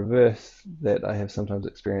than the reverse that I have sometimes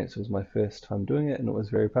experienced. It was my first time doing it, and it was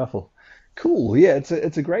very powerful. Cool. Yeah, it's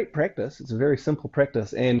a great practice. It's a very simple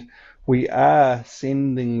practice, and we are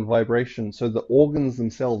sending vibration. So the organs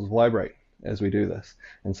themselves vibrate as we do this,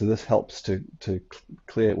 and so this helps to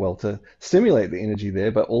stimulate the energy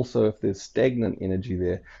there, but also if there's stagnant energy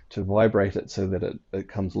there, to vibrate it so that it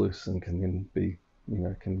comes loose and can then be,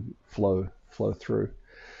 can flow through.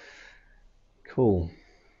 Cool.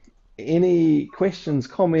 Any questions,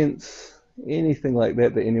 comments, anything like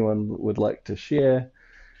that anyone would like to share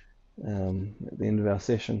at the end of our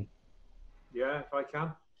session? Yeah, if I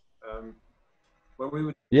can.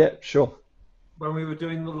 Yeah, sure. When we were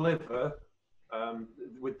doing the liver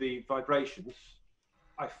with the vibrations,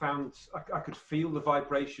 I found I could feel the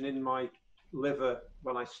vibration in my liver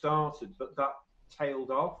when I started, but that tailed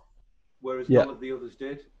off, whereas none of the others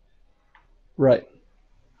did. Right.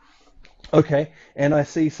 Okay, and I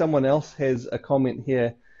see someone else has a comment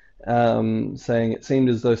here saying it seemed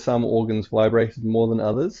as though some organs vibrated more than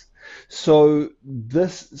others. So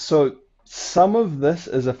some of this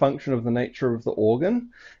is a function of the nature of the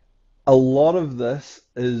organ. A lot of this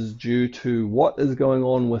is due to what is going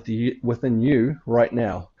on within you right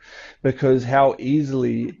now, because how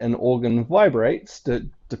easily an organ vibrates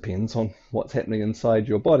depends on what's happening inside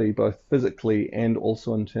your body, both physically and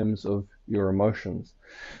also in terms of your emotions.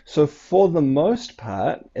 So for the most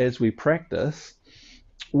part, as we practice,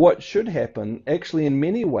 what should happen, actually in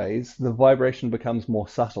many ways, the vibration becomes more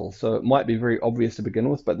subtle. So it might be very obvious to begin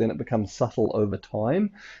with, but then it becomes subtle over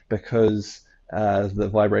time because the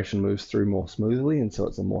vibration moves through more smoothly, and so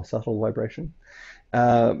it's a more subtle vibration.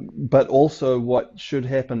 But also what should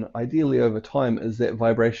happen ideally over time is that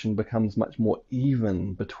vibration becomes much more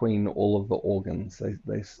even between all of the organs.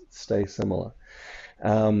 They stay similar.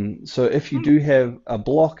 So if you do have a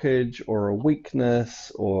blockage or a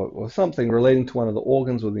weakness or something relating to one of the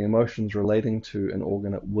organs or the emotions relating to an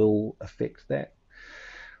organ, it will affect that.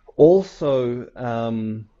 Also,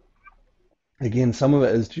 again, some of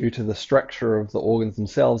it is due to the structure of the organs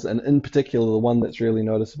themselves, and in particular, the one that's really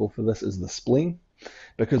noticeable for this is the spleen,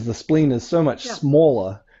 because the spleen is so much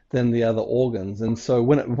smaller than the other organs, and so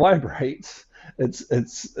when it vibrates,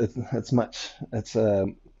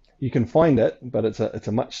 you can find it, but it's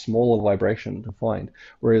a much smaller vibration to find.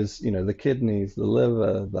 Whereas, the kidneys, the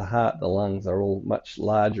liver, the heart, the lungs are all much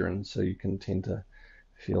larger, and so you can tend to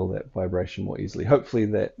feel that vibration more easily. Hopefully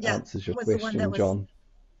that answers your question, John.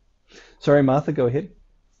 Sorry, Martha, go ahead.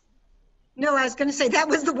 No, I was going to say that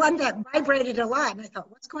was the one that vibrated a lot. And I thought,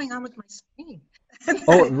 what's going on with my spleen?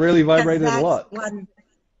 Oh, it really vibrated a lot.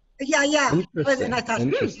 Yeah. Interesting. And I thought,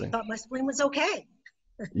 Interesting. I thought my spleen was okay.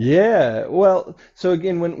 Yeah, well, so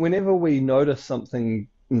again, whenever we notice something,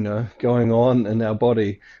 going on in our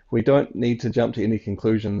body, we don't need to jump to any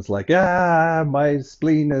conclusions like, my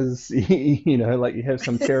spleen is, like you have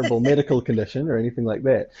some terrible medical condition or anything like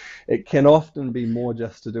that. It can often be more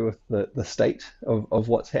just to do with the state of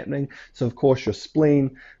what's happening. So of course your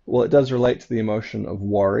spleen, well, it does relate to the emotion of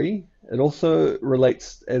worry. It also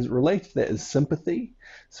relates to that is sympathy.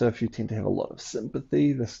 So if you tend to have a lot of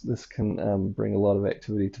sympathy, this can bring a lot of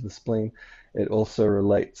activity to the spleen. It also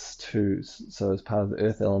relates to, so as part of the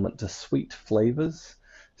earth element, to sweet flavors.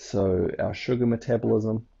 So our sugar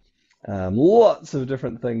metabolism, lots of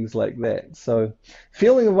different things like that. So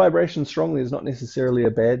feeling a vibration strongly is not necessarily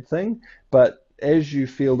a bad thing, but as you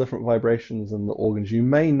feel different vibrations in the organs, you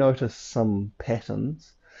may notice some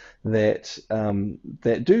patterns that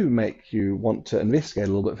do make you want to investigate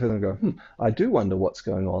a little bit further and go, I do wonder what's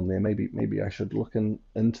going on there. Maybe I should look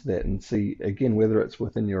into that and see again whether it's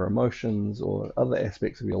within your emotions or other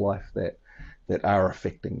aspects of your life that are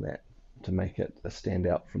affecting that to make it stand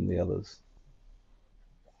out from the others.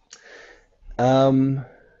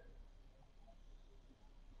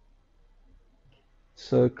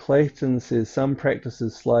 So Clayton says some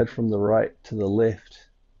practices slide from the right to the left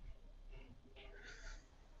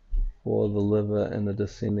for the liver in a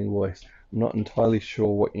descending voice. I'm not entirely sure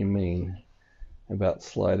what you mean about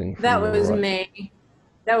sliding from the right. That was me.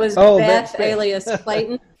 That was Beth, Beth alias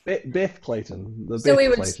Clayton. Beth Clayton. So we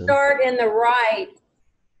would Clayton. start in the right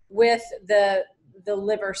with the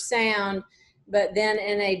liver sound, but then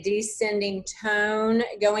in a descending tone,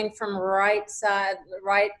 going from right-sided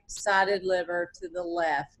liver to the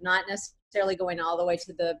left, not necessarily going all the way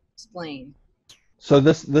to the spleen. So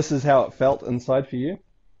this is how it felt inside for you?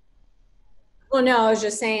 Well, no, I was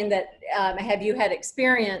just saying that, have you had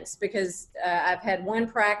experience? Because I've had one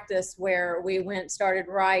practice where we started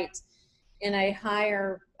right in a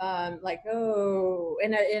higher, like, oh,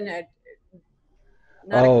 in a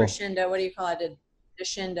not a crescendo, what do you call it? A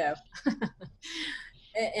crescendo.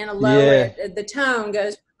 In a lower, yeah. the tone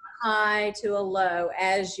goes from a high to a low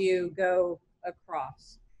as you go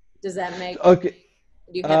across. Does that make, Okay.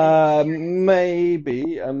 do you have any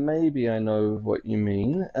Maybe I know what you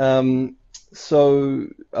mean. So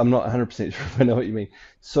I'm not 100% sure if I know what you mean.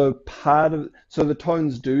 So so the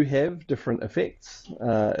tones do have different effects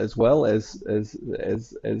as well as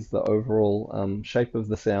the overall shape of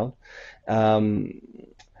the sound.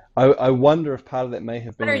 I wonder if part of that may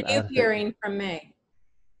have been What are an you artifact. hearing from me?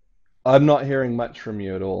 I'm not hearing much from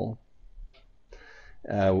you at all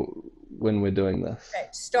when we're doing this. Okay,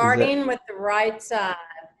 starting with the right side,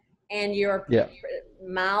 and your Yeah.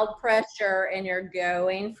 mild pressure, and you're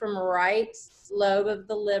going from right lobe of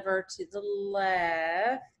the liver to the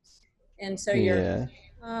left, and so you're Yeah.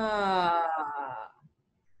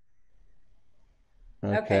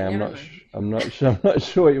 Okay, Okay, never mind. I'm not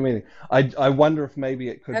sure what you mean. I wonder if maybe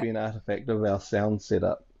it could be an artifact of our sound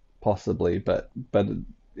setup, possibly, but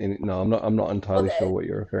no, I'm not entirely sure what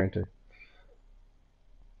you're referring to.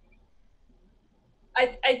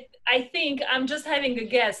 I think I'm just having a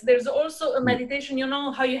guess. There's also a meditation, you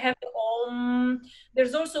know how you have the Om.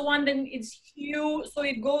 There's also one that it's hue, so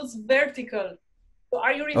it goes vertical. So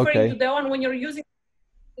are you referring to the one when you're using,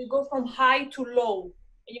 you go from high to low,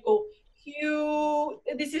 and you go hue.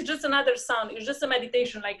 This is just another sound. It's just a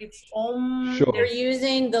meditation, like it's Om. Sure. You're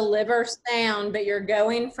using the liver sound, but you're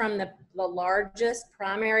going from the largest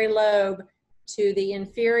primary lobe to the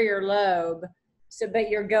inferior lobe. So, but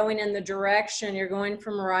you're going in the direction, you're going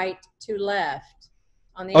from right to left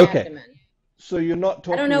on the abdomen. So you're not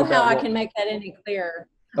talking I don't know about how I can make that any clearer.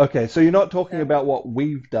 Okay, so you're not talking about what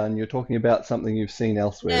we've done, you're talking about something you've seen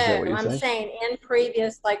elsewhere. Is that what you're saying? I'm saying in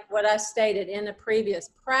previous, like what I stated, in a previous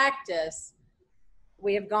practice,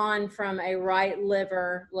 we have gone from a right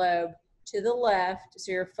liver lobe to the left.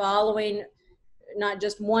 So you're following not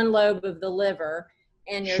just one lobe of the liver,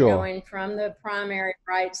 and you're going from the primary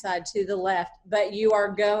right side to the left, but you are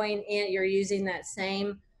going in, you're using that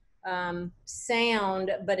same sound,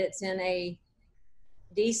 but it's in a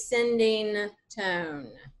descending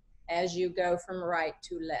tone as you go from right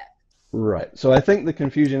to left. Right. So I think the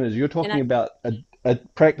confusion is you're talking about a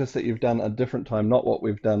practice that you've done a different time, not what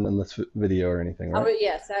we've done in this video or anything, right? Oh,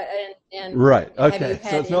 yes. Right. Okay.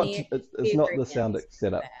 So it's not the sound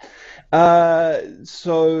setup.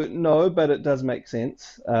 So no, but it does make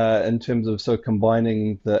sense in terms of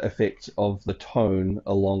combining the effect of the tone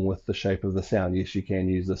along with the shape of the sound. Yes, you can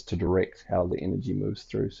use this to direct how the energy moves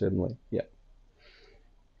through. Certainly. Yeah.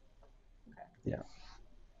 Yeah.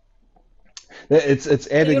 It's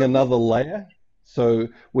adding another layer. So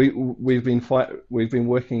we've been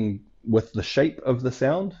working with the shape of the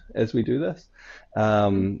sound as we do this,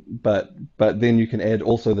 but then you can add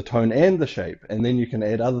also the tone and the shape, and then you can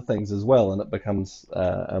add other things as well, and it becomes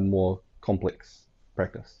a more complex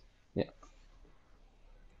practice. Yeah.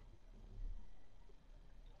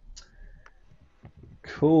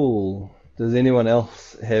 Cool. Does anyone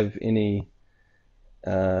else have any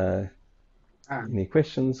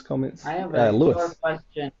questions, comments? I have a Lewis. short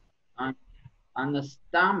question on the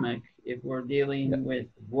stomach. If we're dealing with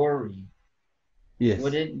worry,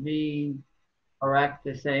 would it be correct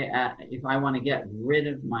to say if I want to get rid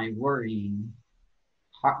of my worrying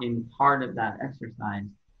in part of that exercise,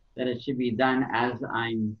 that it should be done as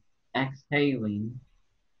I'm exhaling?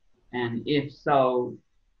 And if so,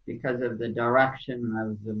 because of the direction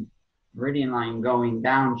of the meridian line going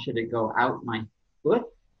down, should it go out my foot?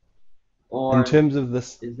 Or in terms of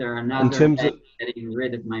this, is there another way of getting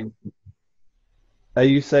rid of my? Are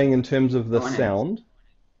you saying in terms of the sound?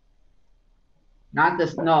 Not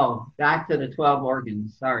this. No, back to the 12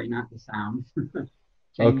 organs. Sorry, not the sound.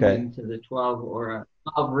 Changing to the 12 or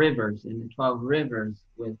 12 rivers. In the 12 rivers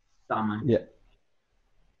with stomach. Yeah.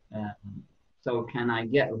 So can I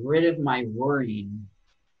get rid of my worrying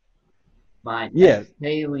by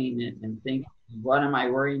exhaling it and think, what am I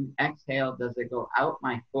worrying? Exhale. Does it go out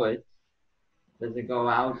my foot? Does it go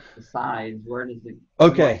out the sides? Where does it?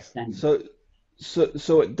 Okay.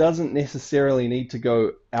 So it doesn't necessarily need to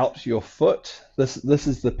go out your foot. This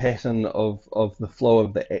is the pattern of the flow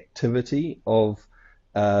of the activity of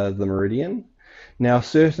the meridian. Now,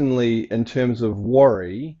 certainly in terms of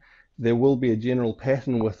worry, there will be a general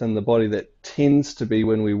pattern within the body that tends to be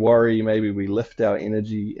when we worry, maybe we lift our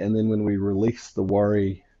energy, and then when we release the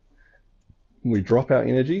worry, we drop our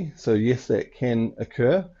energy. So yes, that can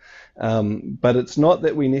occur. But it's not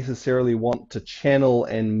that we necessarily want to channel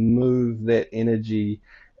and move that energy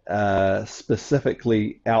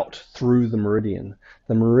specifically out through the meridian.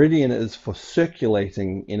 The meridian is for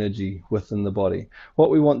circulating energy within the body. What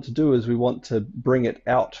we want to do is we want to bring it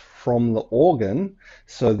out from the organ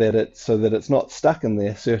so that it's not stuck in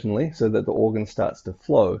there, certainly, so that the organ starts to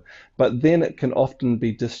flow. But then it can often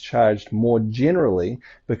be discharged more generally,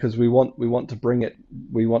 because we want to bring it,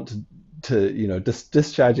 we want to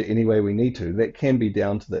discharge it any way we need to. That can be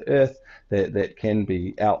down to the earth, that can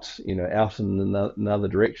be out out in another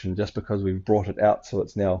direction, just because we've brought it out so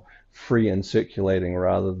it's now free and circulating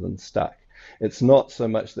rather than stuck. It's not so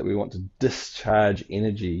much that we want to discharge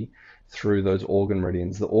energy through those organ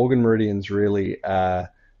meridians. The organ meridians really are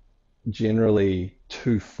generally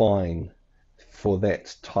too fine for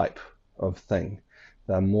that type of thing.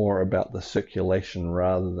 They're more about the circulation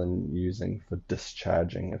rather than using for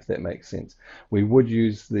discharging, if that makes sense. We would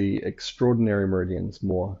use the extraordinary meridians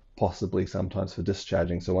more possibly sometimes for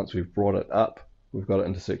discharging. So once we've brought it up, we've got it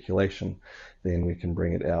into circulation, then we can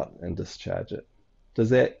bring it out and discharge it. Does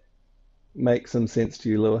that make some sense to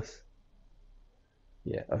you, Lewis?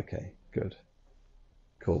 Yeah, okay, good.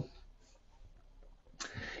 Cool.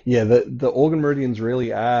 Yeah, the organ meridians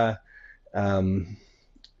really are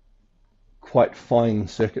quite fine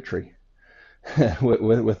circuitry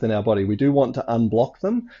within our body. We do want to unblock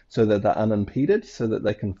them so that they're unimpeded, so that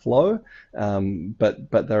they can flow,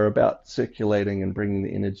 but they're about circulating and bringing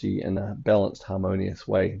the energy in a balanced, harmonious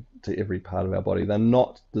way to every part of our body. They're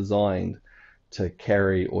not designed to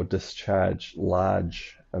carry or discharge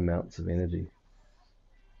large amounts of energy.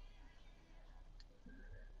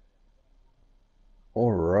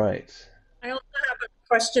 All right. I also have a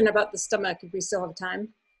question about the stomach, if we still have time.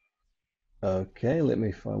 Okay, let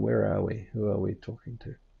me find, where are we? Who are we talking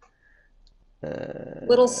to?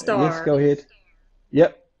 Little star. Yes, go ahead.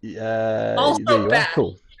 Yep. Also there you Beth, are.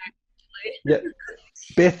 Cool. actually. Yep.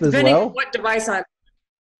 Beth as Depending well. on what device I'm.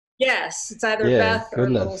 Yes, it's either Yeah, Beth goodness. or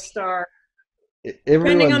Little Star.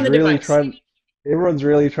 Everyone's on the really device. Everyone's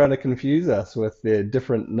really trying to confuse us with their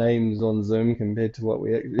different names on Zoom compared to what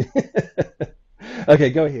we actually. Okay,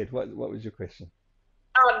 go ahead. What was your question?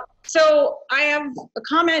 So I have a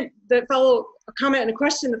comment and a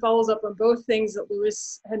question that follows up on both things that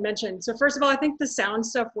Lewis had mentioned. So first of all, I think the sound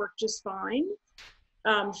stuff worked just fine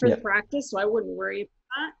for the practice, so I wouldn't worry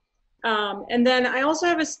about that. And then I also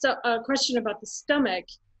have a question about the stomach,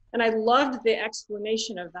 and I loved the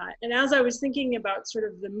explanation of that. And as I was thinking about sort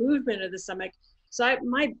of the movement of the stomach, so I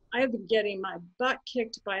have been getting my butt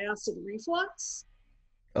kicked by acid reflux.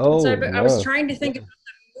 Oh, so no. I was trying to think about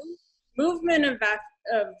the movement of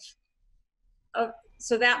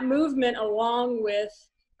so that movement, along with,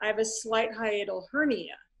 I have a slight hiatal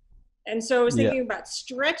hernia. And so I was thinking about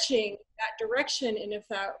stretching that direction, and if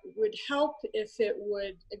that would help, if it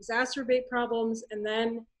would exacerbate problems. And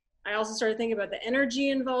then I also started thinking about the energy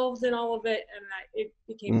involved in all of it, and it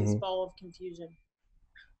became this ball of confusion.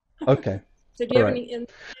 Okay. So do you have any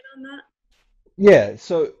insight on that? Yeah,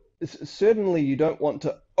 so certainly you don't want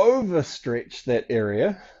to overstretch that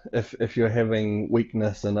area if you're having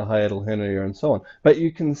weakness and a hiatal hernia and so on. But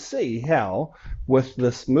you can see how with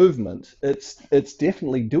this movement, it's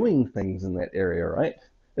definitely doing things in that area, right?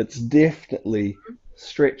 It's definitely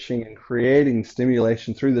stretching and creating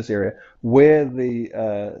stimulation through this area where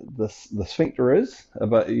the sphincter is,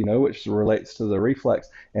 about which relates to the reflux,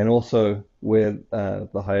 and also where the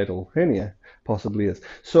hiatal hernia possibly is.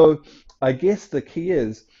 So I guess the key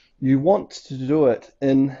is you want to do it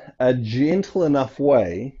in a gentle enough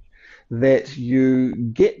way that you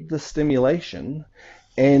get the stimulation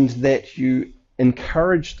and that you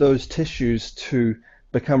encourage those tissues to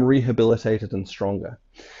become rehabilitated and stronger.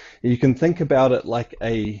 You can think about it like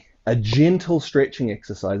a gentle stretching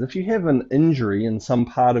exercise. If you have an injury in some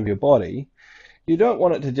part of your body, you don't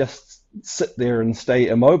want it to just sit there and stay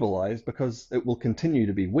immobilized, because it will continue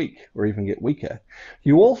to be weak or even get weaker.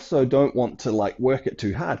 You also don't want to work it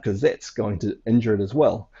too hard, because that's going to injure it as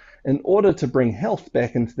well. In order to bring health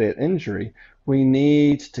back into that injury, we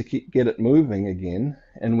need to get it moving again,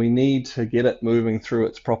 and we need to get it moving through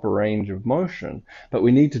its proper range of motion, but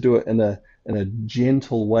we need to do it in a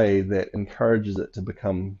gentle way that encourages it to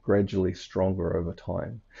become gradually stronger over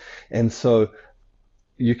time. And so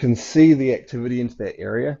you can see the activity into that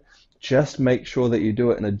area. Just make sure that you do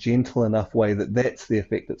it in a gentle enough way that that's the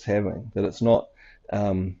effect it's having, that it's not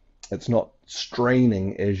it's not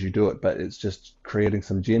straining as you do it, but it's just creating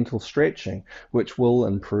some gentle stretching, which will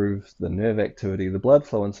improve the nerve activity, the blood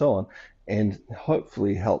flow, and so on, and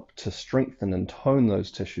hopefully help to strengthen and tone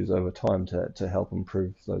those tissues over time to help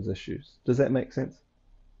improve those issues. Does that make sense?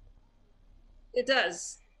 It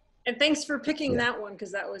does. And thanks for picking Yeah. that one,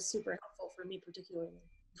 because that was super helpful for me particularly.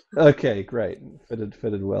 Okay, great.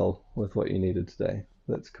 Fitted well with what you needed today.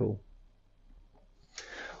 That's cool.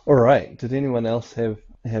 All right. Did anyone else have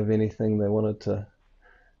anything they wanted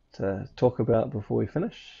to talk about before we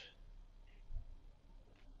finish?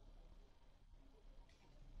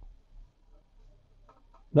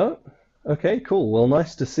 No? Okay, cool. Well,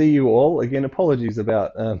 nice to see you all. Again, apologies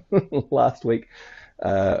about last week.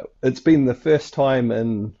 It's been the first time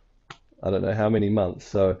in I don't know how many months,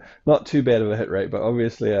 so not too bad of a hit rate, but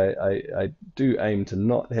obviously I do aim to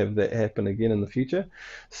not have that happen again in the future.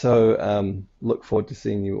 So look forward to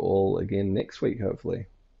seeing you all again next week, hopefully.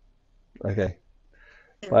 Okay.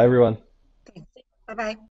 Bye, everyone. Bye-bye.